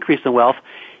sudden increase in wealth,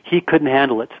 he couldn't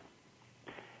handle it.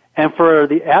 And for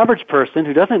the average person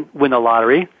who doesn't win the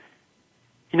lottery,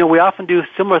 we often do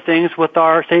similar things with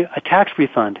our, say, a tax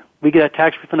refund. We get a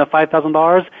tax refund of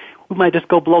 $5,000. We might just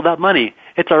go blow that money.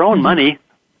 It's our own money,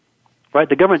 right?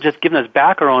 The government's just giving us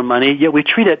back our own money, yet we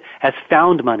treat it as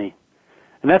found money.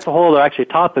 And that's a whole other actually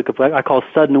topic of what I call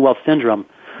sudden wealth syndrome.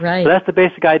 Right. So that's the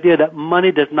basic idea that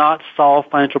money does not solve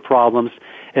financial problems.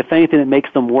 If anything, it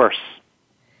makes them worse.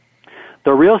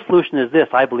 The real solution is this,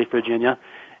 I believe, Virginia,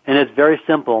 and it's very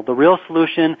simple. The real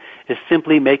solution is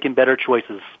simply making better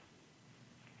choices.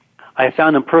 I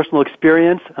found in personal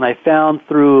experience, and I found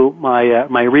through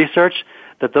my research,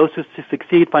 that those who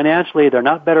succeed financially, they're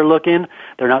not better looking,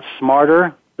 they're not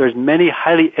smarter. There's many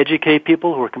highly educated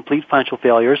people who are complete financial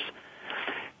failures.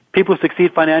 People who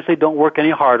succeed financially don't work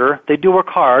any harder. They do work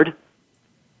hard,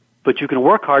 but you can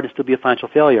work hard and still be a financial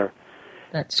failure.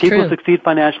 That's People true. who succeed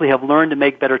financially have learned to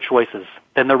make better choices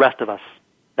than the rest of us.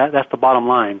 That's the bottom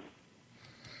line.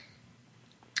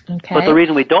 Okay. But the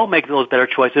reason we don't make those better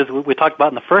choices, we talked about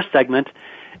in the first segment,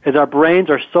 is our brains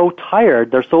are so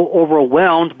tired, they're so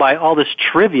overwhelmed by all this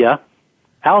trivia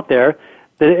out there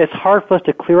that it's hard for us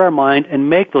to clear our mind and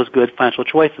make those good financial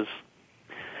choices.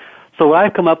 So what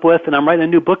I've come up with, and I'm writing a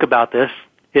new book about this,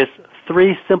 is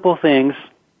 3 simple things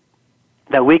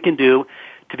that we can do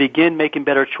to begin making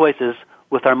better choices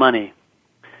with our money.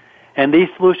 And these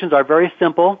solutions are very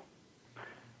simple,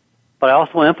 but I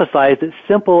also want to emphasize that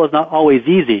simple is not always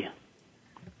easy,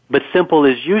 but simple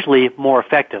is usually more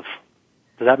effective.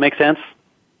 Does that make sense?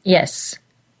 Yes,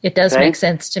 it does make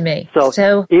sense to me.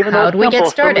 So even how though do we get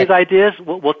started? Some of these ideas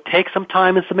will take some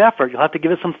time and some effort. You'll have to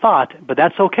give it some thought, but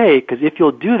that's okay, because if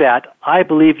you'll do that, I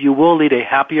believe you will lead a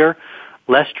happier,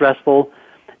 less stressful,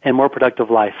 and more productive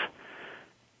life.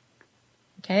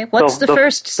 Okay, what's the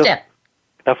first step?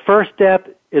 The first step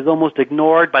is almost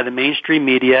ignored by the mainstream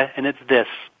media, and it's this: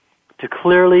 to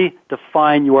clearly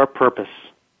define your purpose.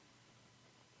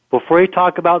 before you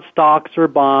talk about stocks or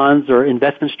bonds or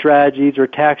investment strategies or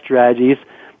tax strategies,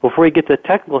 before you get to the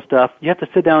technical stuff, you have to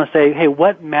sit down and say, hey,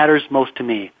 what matters most to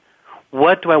me?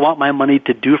 What do I want my money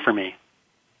to do for me?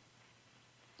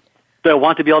 Do I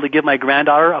want to be able to give my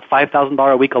granddaughter a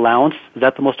 $5,000 a week allowance? Is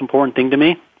that the most important thing to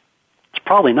me? It's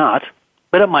probably not,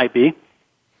 but it might be.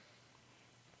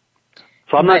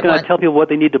 So I'm not going to tell people what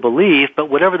they need to believe, but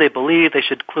whatever they believe, they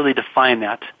should clearly define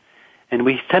that. And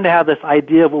we tend to have this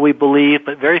idea of what we believe,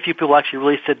 but very few people actually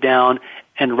really sit down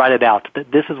and write it out,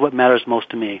 that this is what matters most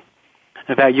to me.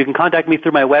 In fact, you can contact me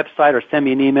through my website or send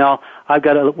me an email. I've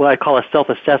got what I call a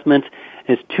self-assessment.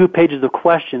 It's 2 pages of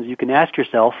questions you can ask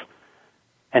yourself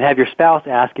and have your spouse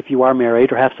ask if you are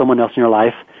married or have someone else in your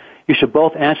life. You should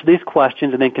both answer these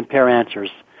questions and then compare answers.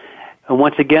 And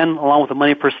once again, along with the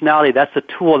money personality, that's a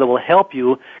tool that will help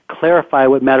you clarify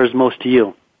what matters most to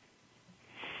you.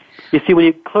 You see, when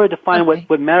you clearly define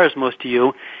what matters most to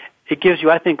you, it gives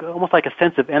you, I think, almost like a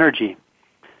sense of energy.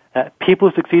 People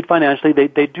who succeed financially,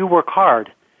 they do work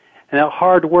hard. And that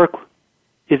hard work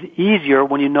is easier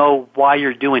when you know why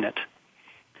you're doing it.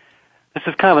 This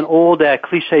is kind of an old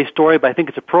cliche story, but I think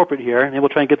it's appropriate here, and we'll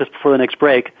try and get this before the next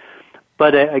break.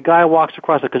 But a guy walks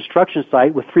across a construction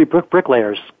site with 3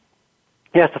 bricklayers.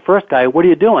 He asks the first guy, what are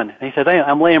you doing? And he says, hey,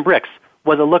 I'm laying bricks.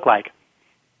 What does it look like?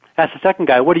 Asks the second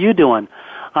guy, what are you doing?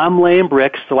 I'm laying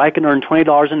bricks so I can earn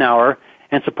 $20 an hour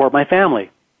and support my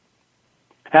family.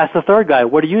 Ask the third guy,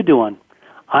 what are you doing?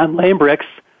 I'm laying bricks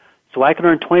so I can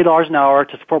earn $20 an hour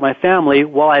to support my family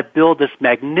while I build this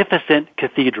magnificent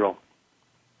cathedral.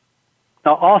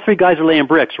 Now, all 3 guys are laying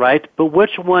bricks, right? But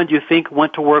which one do you think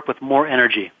went to work with more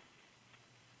energy?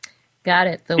 Got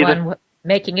it. The one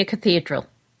making a cathedral.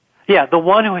 Yeah, the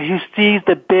one who sees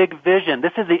the big vision.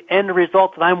 This is the end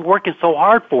result that I'm working so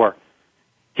hard for.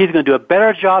 He's going to do a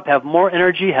better job, have more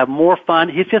energy, have more fun.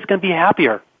 He's just going to be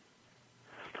happier.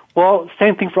 Well,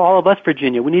 same thing for all of us,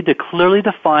 Virginia. We need to clearly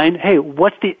define, hey,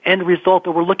 what's the end result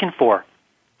that we're looking for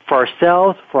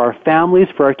ourselves, for our families,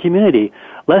 for our community.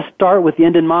 Let's start with the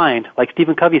end in mind, like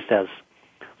Stephen Covey says.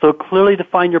 So clearly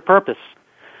define your purpose.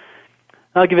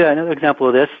 I'll give you another example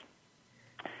of this.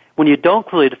 When you don't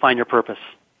clearly define your purpose,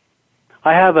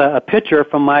 I have a picture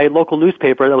from my local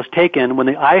newspaper that was taken when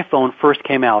the iPhone first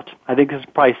came out. I think this is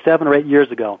probably 7 or 8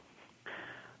 years ago.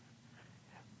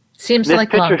 Seems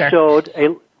like longer. This picture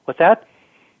showed what's that?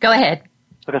 Go ahead.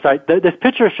 Okay, sorry. This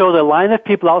picture shows a line of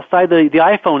people outside the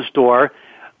iPhone store.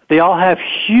 They all have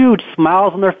huge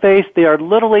smiles on their face. They are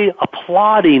literally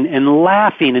applauding and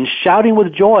laughing and shouting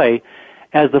with joy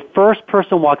as the first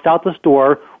person walks out the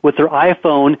store with their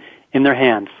iPhone in their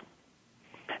hands.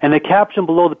 And the caption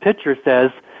below the picture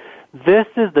says, "This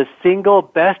is the single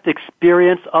best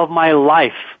experience of my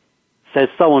life," says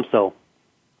so-and-so.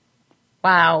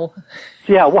 Wow.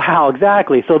 Yeah, wow,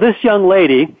 exactly. So this young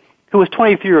lady, who was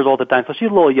 23 years old at the time, so she's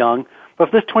a little young, but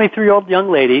for this 23-year-old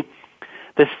young lady,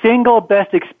 the single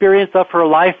best experience of her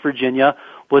life, Virginia,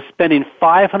 was spending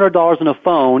 $500 on a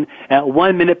phone at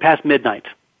 1 minute past midnight.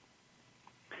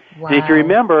 Wow. And if you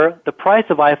remember, the price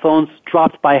of iPhones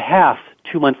dropped by half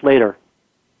 2 months later.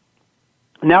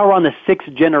 Now we're on the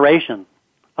 6th generation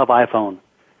of iPhone.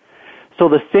 So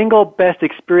the single best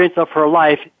experience of her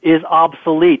life is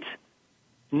obsolete.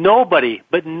 Nobody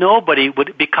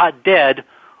would be caught dead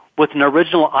with an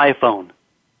original iPhone.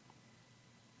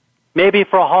 Maybe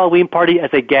for a Halloween party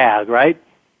as a gag, right?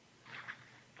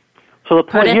 So the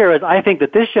point here is I think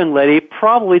that this young lady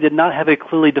probably did not have a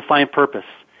clearly defined purpose.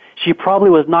 She probably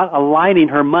was not aligning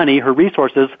her money, her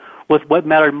resources, with what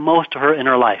mattered most to her in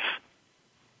her life.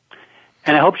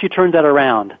 And I hope she turned that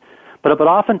around. But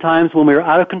oftentimes when we're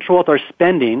out of control with our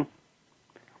spending,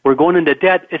 we're going into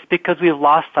debt, it's because we've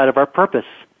lost sight of our purpose.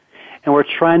 And we're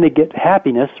trying to get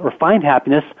happiness or find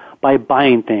happiness by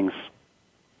buying things.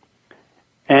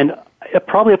 And it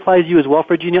probably applies to you as well,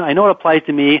 Virginia. I know it applies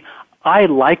to me. I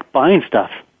like buying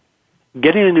stuff.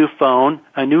 Getting a new phone,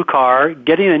 a new car,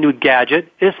 getting a new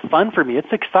gadget is fun for me.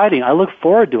 It's exciting. I look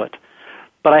forward to it.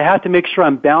 But I have to make sure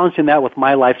I'm balancing that with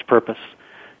my life's purpose.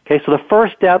 Okay, so the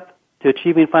first step to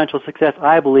achieving financial success,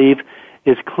 I believe,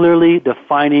 is clearly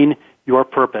defining your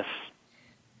purpose.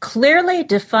 Clearly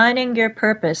defining your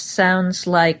purpose sounds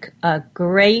like a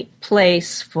great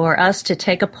place for us to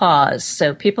take a pause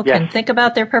so people can think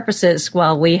about their purposes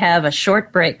while we have a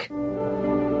short break.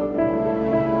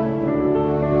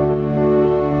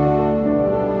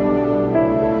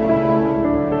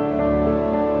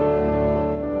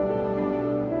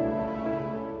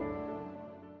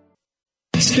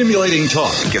 Stimulating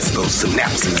talk. It gets those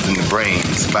synapses in the brain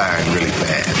firing really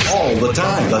fast. All the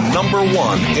time. The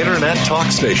 #1 Internet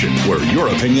talk station where your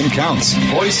opinion counts.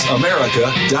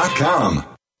 VoiceAmerica.com.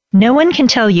 No one can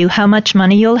tell you how much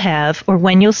money you'll have or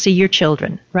when you'll see your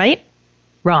children, right?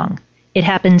 Wrong. It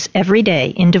happens every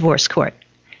day in divorce court.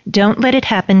 Don't let it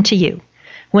happen to you.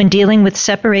 When dealing with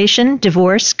separation,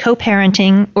 divorce,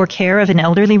 co-parenting, or care of an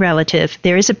elderly relative,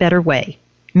 there is a better way.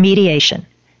 Mediation.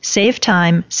 Save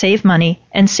time, save money,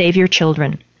 and save your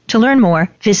children. To learn more,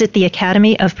 visit the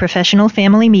Academy of Professional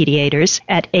Family Mediators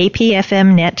at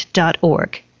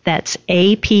apfmnet.org. That's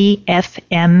apfmnet.org.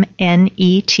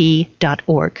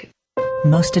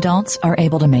 Most adults are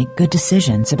able to make good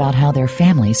decisions about how their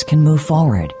families can move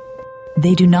forward.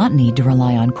 They do not need to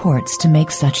rely on courts to make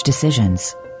such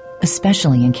decisions,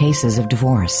 especially in cases of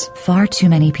divorce. Far too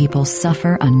many people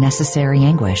suffer unnecessary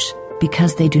anguish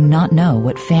because they do not know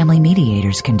what family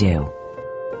mediators can do.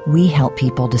 We help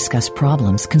people discuss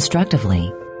problems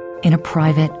constructively in a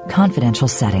private, confidential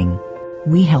setting.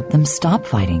 We help them stop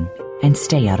fighting and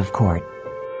stay out of court.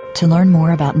 To learn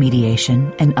more about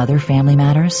mediation and other family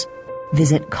matters,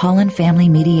 visit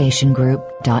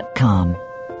CollinFamilyMediationGroup.com.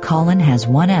 Collin has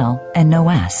one L and no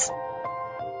S.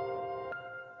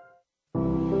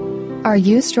 Are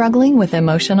you struggling with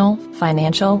emotional,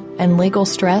 financial, and legal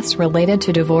stress related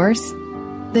to divorce?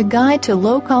 The Guide to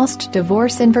Low-Cost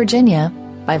Divorce in Virginia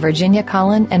by Virginia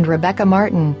Collin and Rebecca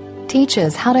Martin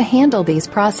teaches how to handle these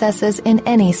processes in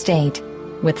any state,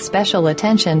 with special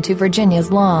attention to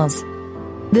Virginia's laws.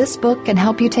 This book can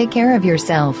help you take care of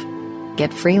yourself,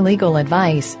 get free legal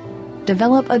advice,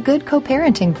 develop a good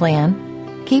co-parenting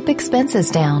plan, keep expenses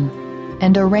down,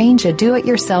 and arrange a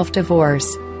do-it-yourself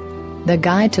divorce. The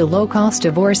Guide to Low-Cost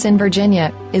Divorce in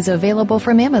Virginia is available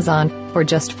from Amazon for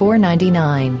just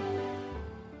 $4.99.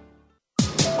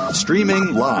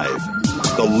 Streaming live,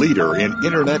 the leader in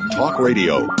Internet Talk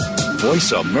Radio,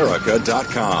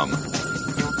 VoiceAmerica.com.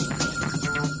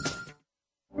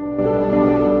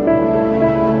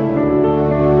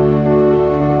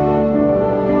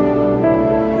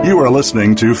 You are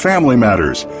listening to Family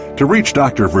Matters. To reach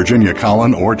Dr. Virginia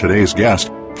Collin or today's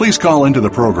guest, please call into the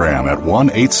program at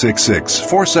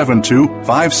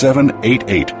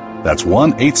 1-866-472-5788. That's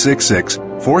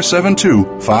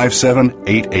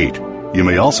 1-866-472-5788. You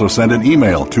may also send an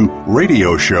email to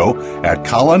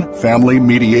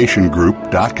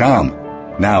radioshow@CollinFamilyMediationGroup.com.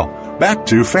 Now, back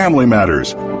to Family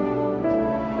Matters.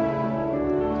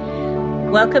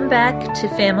 Welcome back to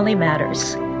Family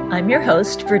Matters. I'm your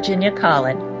host, Virginia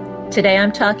Collin. Today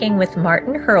I'm talking with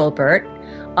Martin Hurlburt,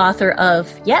 author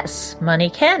of Yes, Money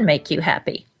Can Make You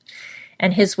Happy.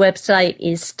 And his website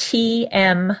is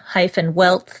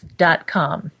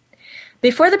tm-wealth.com.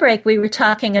 Before the break, we were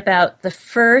talking about the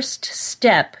first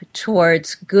step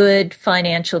towards good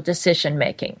financial decision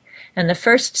making. And the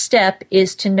first step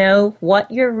is to know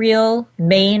what your real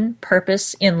main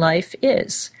purpose in life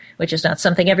is, which is not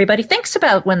something everybody thinks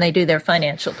about when they do their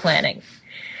financial planning.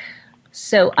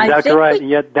 So exactly I think right, and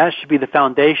yet that should be the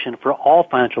foundation for all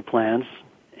financial plans,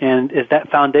 and is that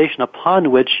foundation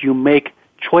upon which you make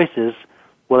choices,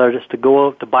 whether it's to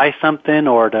go to buy something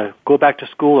or to go back to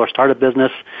school or start a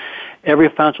business. Every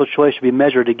financial choice should be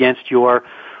measured against your,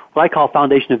 what I call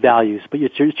foundation of values, but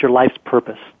it's your life's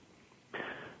purpose.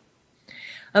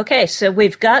 Okay, so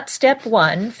we've got step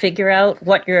one, figure out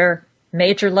what your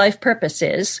major life purpose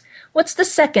is. What's the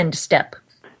second step?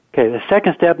 Okay, the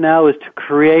second step now is to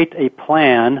create a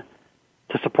plan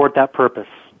to support that purpose.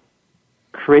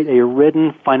 Create a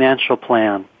written financial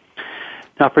plan.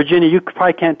 Now, Virginia, you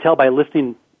probably can't tell by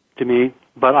listening to me,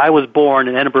 but I was born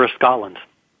in Edinburgh, Scotland.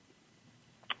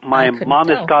 My mom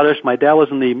is Scottish. My dad was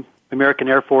in the American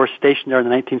Air Force, stationed there in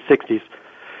the 1960s.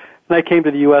 And I came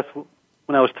to the U.S.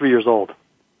 when I was 3 years old.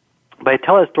 But I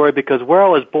tell that story because where I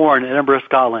was born in Edinburgh,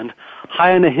 Scotland,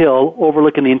 high on a hill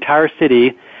overlooking the entire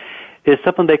city, is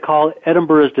something they call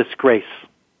Edinburgh's Disgrace.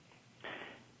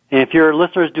 And if your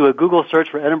listeners do a Google search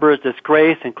for Edinburgh's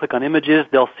Disgrace and click on images,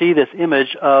 they'll see this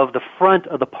image of the front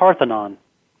of the Parthenon.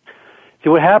 See,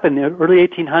 what happened in the early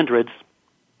 1800s,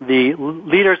 the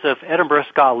leaders of Edinburgh,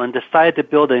 Scotland, decided to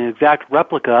build an exact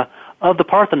replica of the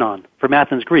Parthenon from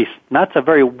Athens, Greece. And that's a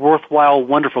very worthwhile,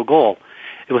 wonderful goal.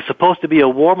 It was supposed to be a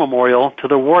war memorial to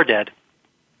the war dead.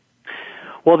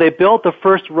 Well, they built the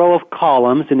first row of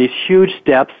columns in these huge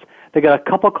steps. They got a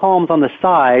couple columns on the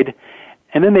side,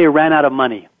 and then they ran out of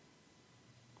money.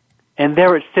 And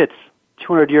there it sits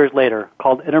 200 years later,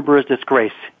 called Edinburgh's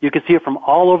Disgrace. You can see it from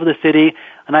all over the city,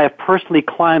 and I have personally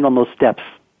climbed on those steps.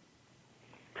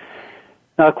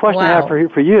 Now, a question I have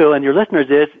for you and your listeners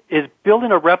is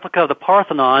building a replica of the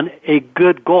Parthenon a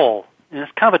good goal? And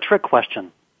it's kind of a trick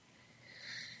question.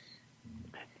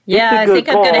 Yeah, I think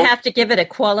I'm going to have to give it a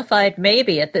qualified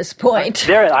maybe at this point.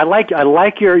 There, I like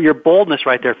your boldness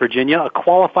right there, Virginia. A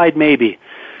qualified maybe.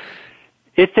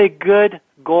 It's a good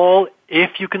goal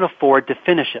if you can afford to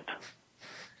finish it.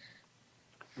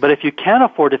 But if you can't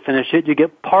afford to finish it, you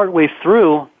get partway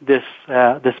through this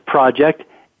project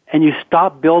and you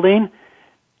stop building.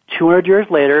 200 years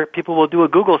later, people will do a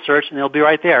Google search and it'll be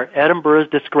right there, Edinburgh's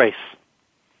Disgrace.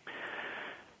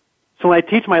 So when I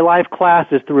teach my live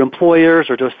classes through employers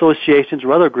or to associations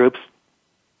or other groups,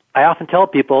 I often tell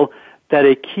people that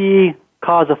a key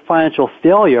cause of financial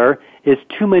failure is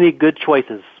too many good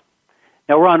choices.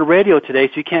 Now, we're on radio today,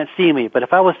 so you can't see me, but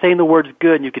if I was saying the words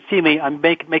good and you could see me, I'm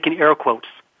making air quotes.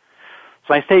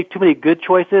 So I say too many good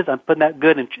choices, I'm putting that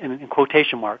good in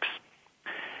quotation marks.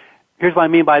 Here's what I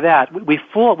mean by that. We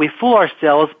fool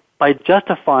ourselves by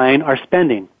justifying our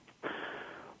spending.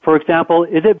 For example,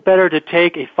 is it better to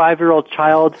take a 5-year-old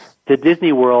child to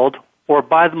Disney World or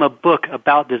buy them a book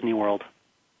about Disney World?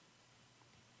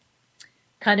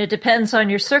 Kind of depends on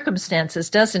your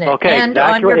circumstances, doesn't it? Okay, and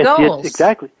exactly on your goals.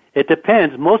 Exactly. It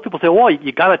depends. Most people say, well,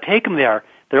 you got to take them there.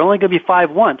 They're only going to be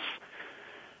 5 once.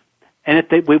 And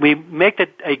we make it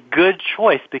a good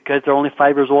choice because they're only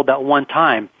 5 years old that one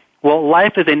time. Well,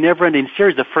 life is a never-ending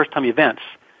series of first-time events.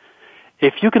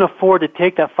 If you can afford to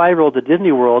take that 5-year-old to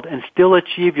Disney World and still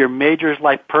achieve your major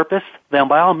life purpose, then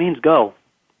by all means go.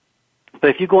 But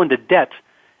if you go into debt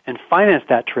and finance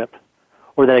that trip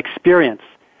or that experience,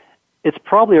 it's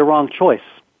probably a wrong choice.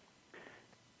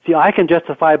 See, I can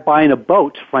justify buying a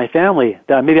boat for my family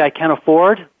that maybe I can't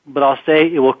afford, but I'll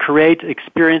say it will create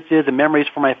experiences and memories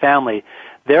for my family.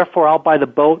 Therefore, I'll buy the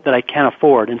boat that I can't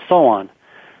afford, and so on.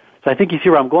 So I think you see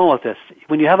where I'm going with this.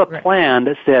 When you have a plan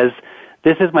that says,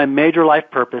 this is my major life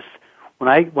purpose,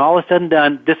 when all is said and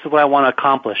done, this is what I want to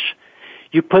accomplish,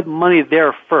 you put money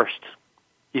there first.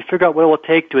 You figure out what it will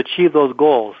take to achieve those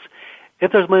goals.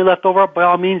 If there's money left over, by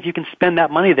all means, you can spend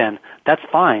that money then. That's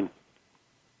fine.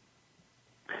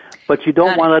 But you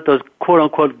don't want to let those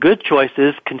quote-unquote good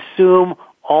choices consume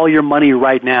all your money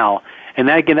right now. And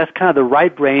that, again, that's kind of the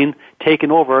right brain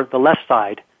taking over the left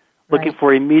side, looking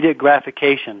for immediate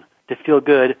gratification to feel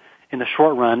good in the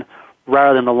short run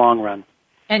rather than the long run.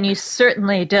 And you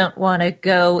certainly don't want to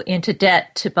go into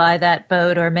debt to buy that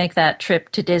boat or make that trip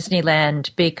to Disneyland,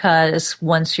 because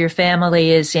once your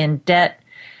family is in debt,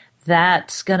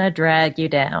 that's going to drag you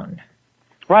down.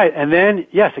 Right, and then,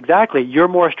 yes, exactly, you're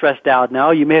more stressed out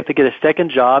now. You may have to get a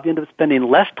second job. You end up spending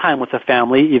less time with the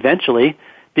family eventually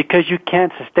because you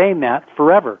can't sustain that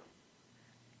forever.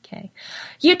 Okay.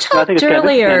 You talked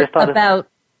earlier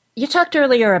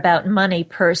about money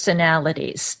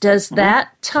personalities. Does that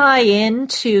tie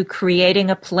into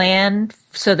creating a plan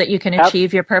so that you can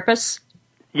achieve your purpose?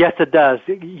 Yes, it does.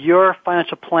 Your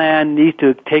financial plan needs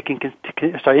to take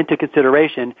into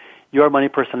consideration your money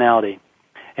personality.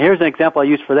 And here's an example I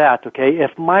use for that, okay?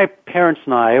 If my parents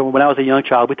and I, when I was a young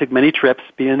child, we took many trips,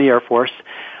 being in the Air Force,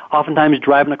 oftentimes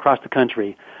driving across the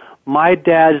country. My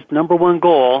dad's number one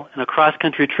goal in a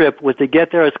cross-country trip was to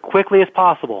get there as quickly as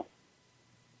possible.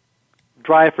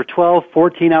 Drive for 12,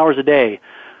 14 hours a day.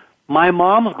 My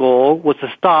mom's goal was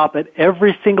to stop at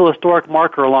every single historic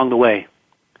marker along the way.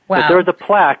 Wow. If there was a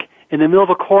plaque in the middle of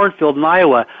a cornfield in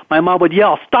Iowa, my mom would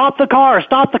yell, "Stop the car!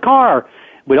 Stop the car!"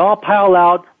 We'd all pile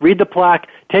out, read the plaque,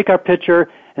 take our picture,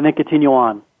 and then continue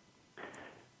on.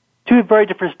 Two very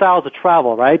different styles of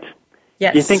travel, right?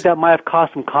 Yes. Do you think that might have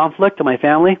caused some conflict to my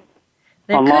family?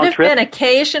 There could have been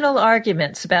occasional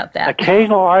arguments about that.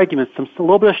 Occasional arguments, a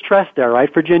little bit of stress there,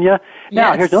 right, Virginia?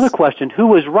 Now, here's another question. Who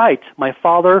was right, my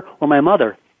father or my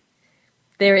mother?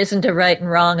 There isn't a right and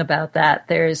wrong about that.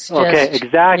 There's just,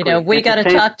 exactly. We got to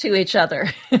talk to each other.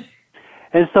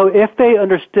 And so if they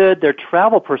understood their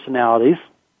travel personalities,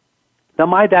 then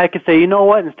my dad could say, you know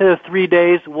what, instead of 3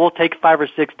 days, we'll take 5 or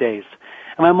 6 days.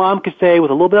 And my mom could say, with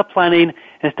a little bit of planning,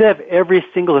 instead of every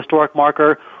single historic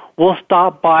marker, we'll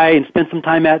stop by and spend some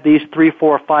time at these 3,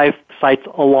 4, 5 sites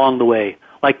along the way,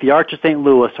 like the Arch of St.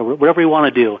 Louis or whatever we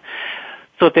want to do.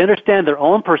 So if they understand their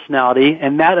own personality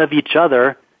and that of each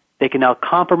other, they can now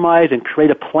compromise and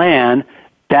create a plan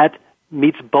that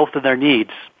meets both of their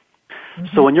needs.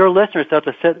 Mm-hmm. So when your listeners have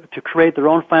to create their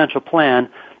own financial plan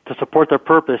to support their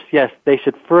purpose, yes, they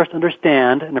should first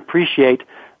understand and appreciate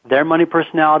their money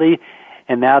personality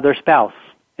and that of their spouse.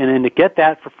 And then to get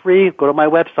that for free, go to my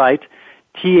website,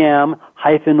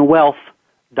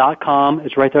 tm-wealth.com.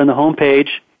 It's right there on the home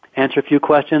page. Answer a few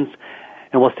questions,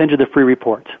 and we'll send you the free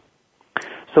report.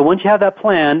 So once you have that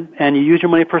plan and you use your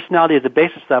money personality as the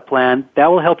basis of that plan, that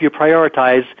will help you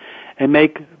prioritize and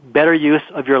make better use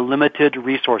of your limited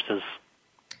resources,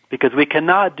 because we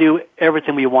cannot do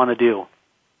everything we want to do.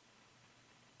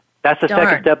 That's the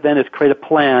second step then, is create a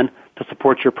plan to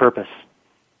support your purpose.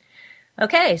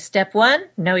 Okay, step 1,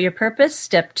 know your purpose.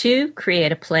 Step 2,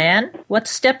 create a plan. What's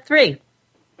step 3?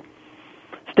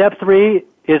 Step 3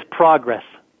 is progress.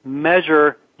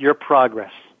 Measure your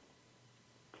progress.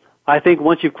 I think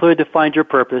once you've clearly defined your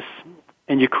purpose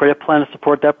and you create a plan to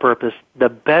support that purpose, the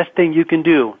best thing you can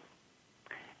do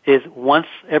is once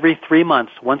every 3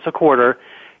 months, once a quarter,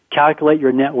 calculate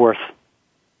your net worth.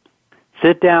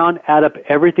 Sit down, add up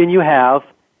everything you have,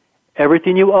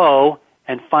 everything you owe,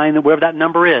 and find wherever that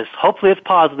number is. Hopefully it's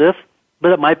positive,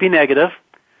 but it might be negative.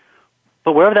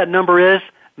 But wherever that number is,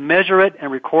 measure it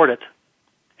and record it.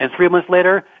 And 3 months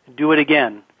later, do it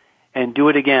again, and do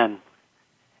it again.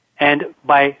 And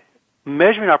by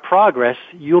measuring our progress,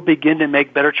 you'll begin to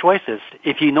make better choices.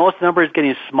 If you notice the number is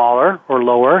getting smaller or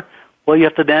lower, well, you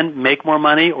have to then make more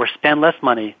money or spend less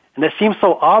money. And that seems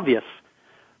so obvious,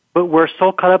 but we're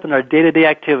so caught up in our day-to-day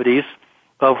activities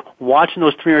of watching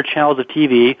those 300 channels of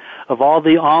TV, of all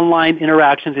the online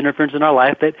interactions, interference in our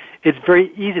life, that it's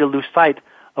very easy to lose sight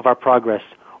of our progress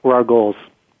or our goals.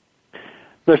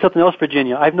 There's something else,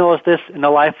 Virginia. I've noticed this in the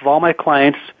life of all my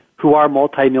clients who are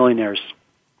multimillionaires.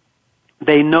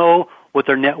 They know what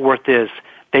their net worth is.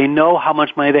 They know how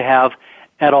much money they have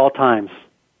at all times.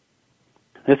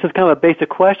 This is kind of a basic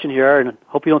question here, and I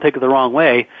hope you don't take it the wrong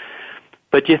way,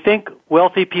 but do you think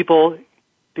wealthy people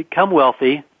become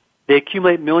wealthy, they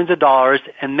accumulate millions of dollars,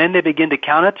 and then they begin to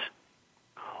count it?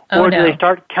 Or do they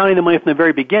start counting the money from the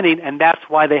very beginning, and that's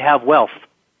why they have wealth?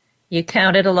 You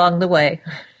count it along the way.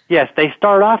 Yes, they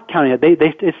start off counting it.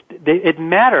 It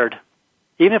mattered.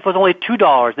 Even if it was only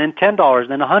 $2, then $10,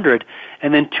 then $100,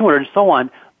 and then $200, and so on,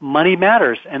 money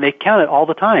matters, and they count it all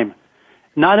the time.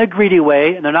 Not in a greedy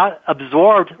way, and they're not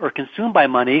absorbed or consumed by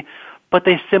money, but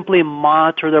they simply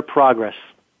monitor their progress.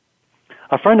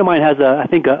 A friend of mine has, I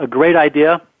think, a great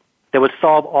idea that would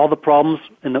solve all the problems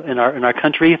in our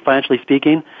country, financially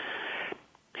speaking.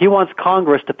 He wants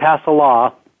Congress to pass a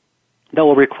law that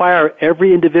will require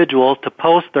every individual to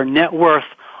post their net worth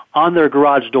on their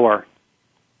garage door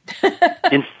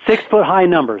in 6-foot-high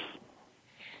numbers.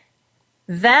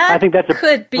 I think that's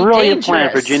a brilliant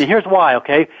plan, Virginia. Here's why,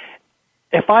 okay?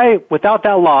 Without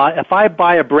that law, if I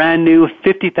buy a brand new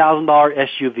 $50,000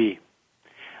 SUV,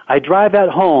 I drive that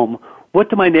home, what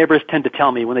do my neighbors tend to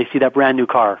tell me when they see that brand new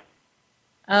car?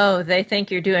 Oh, they think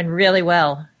you're doing really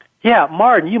well. Yeah,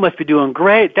 Martin, you must be doing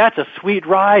great. That's a sweet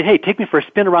ride. Hey, take me for a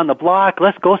spin around the block.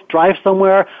 Let's go drive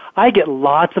somewhere. I get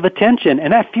lots of attention,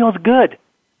 and that feels good.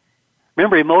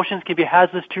 Remember, emotions can be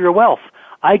hazardous to your wealth.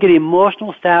 I get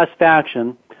emotional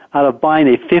satisfaction out of buying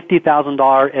a $50,000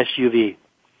 SUV.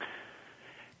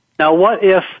 Now, what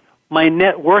if my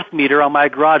net worth meter on my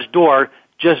garage door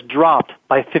just dropped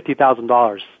by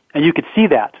 $50,000? And you could see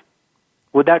that.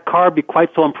 Would that car be quite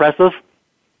so impressive?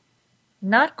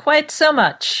 Not quite so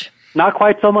much. Not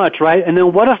quite so much, right? And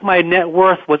then what if my net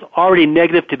worth was already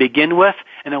negative to begin with,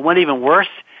 and it went even worse?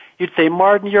 You'd say,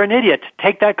 Martin, you're an idiot.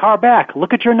 Take that car back.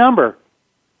 Look at your number.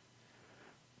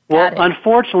 Well,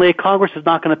 unfortunately, Congress is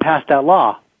not going to pass that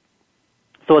law.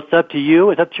 So it's up to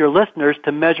you, it's up to your listeners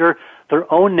to measure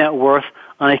their own net worth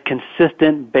on a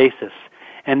consistent basis.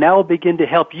 And that will begin to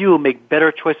help you make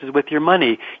better choices with your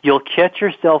money. You'll catch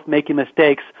yourself making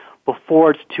mistakes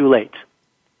before it's too late.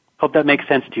 Hope that makes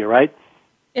sense to you, right?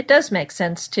 It does make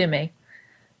sense to me.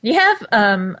 Do you have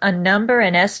a number,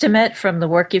 an estimate from the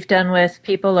work you've done with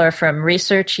people or from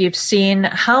research you've seen?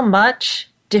 How much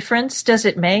difference does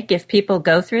it make if people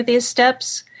go through these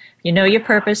steps? You know your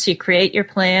purpose, you create your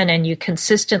plan, and you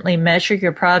consistently measure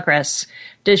your progress.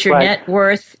 Does your net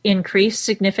worth increase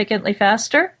significantly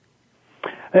faster?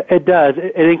 It does.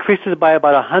 It increases by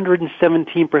about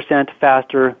 117%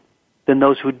 faster than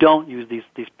those who don't use these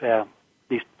principles.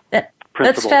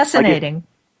 That's fascinating.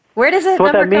 Where does that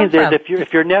number come from? So what that means is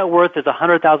if your net worth is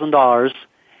 $100,000,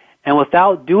 and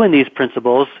without doing these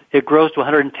principles, it grows to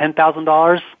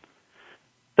 $110,000,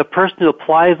 the person who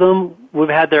applies them would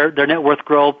have had their net worth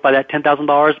grow by that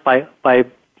 $10,000 by a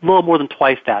little more than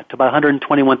twice that, to about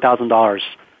 $121,000.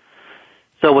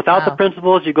 So without the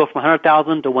principles, you go from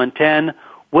 $100,000 to $110,000.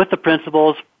 With the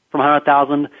principles, from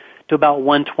 $100,000 to about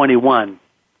 $121,000,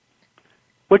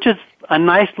 which is a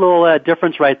nice little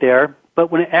difference right there.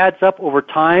 But when it adds up over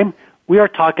time, we are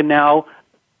talking now,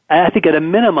 I think at a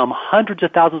minimum, hundreds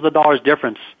of thousands of dollars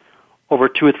difference over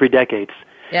 2 or 3 decades.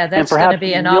 Yeah, that's going to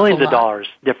be an awful lot. Millions of dollars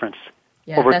difference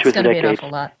over 2 or 3 decades. Yeah, that's going to be an awful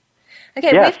lot.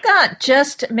 Okay, We've got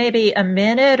just maybe a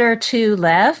minute or two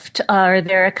left. Are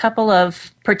there a couple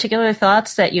of particular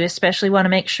thoughts that you especially want to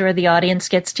make sure the audience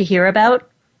gets to hear about?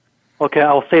 Okay,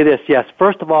 I'll say this, yes.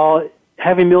 First of all,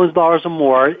 having millions of dollars or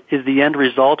more is the end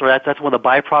result, or that's one of the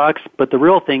byproducts, but the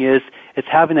real thing is it's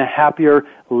having a happier,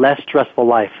 less stressful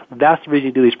life. That's the reason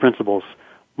you do these principles.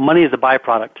 Money is a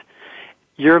byproduct.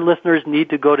 your listeners need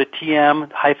to go to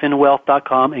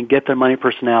tm-wealth.com and get their money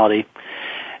personality.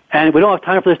 And we don't have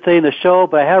time for this today in the show,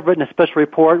 but I have written a special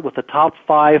report with the top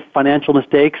 5 financial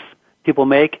mistakes people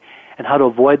make and how to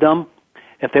avoid them.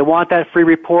 If they want that free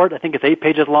report, I think it's 8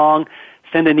 pages long,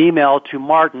 send an email to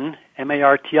Martin,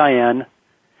 Martin,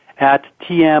 at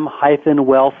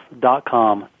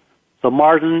tm-wealth.com. So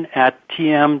Martin at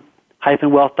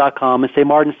tm-wealth.com and say,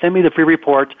 Martin, send me the free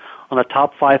report on the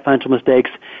top 5 financial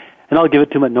mistakes, and I'll give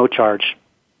it to him at no charge.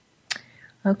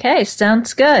 Okay,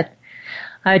 sounds good.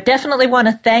 I definitely want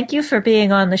to thank you for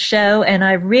being on the show, and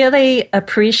I really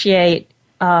appreciate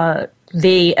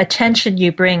the attention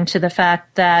you bring to the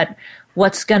fact that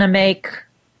what's going to make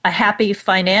a happy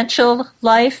financial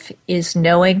life is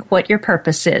knowing what your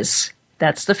purpose is.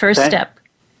 That's the first step.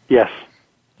 Yes.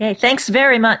 Okay, thanks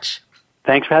very much.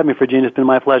 Thanks for having me, Virginia. It's been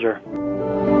my pleasure.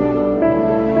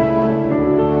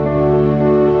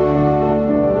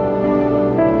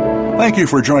 Thank you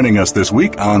for joining us this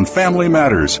week on Family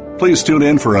Matters. Please tune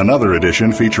in for another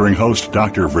edition featuring host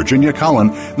Dr. Virginia Cullen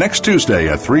next Tuesday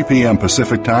at 3 p.m.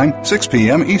 Pacific Time, 6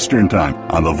 p.m. Eastern Time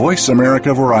on the Voice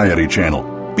America Variety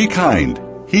Channel. Be kind,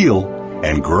 heal,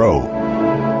 and grow.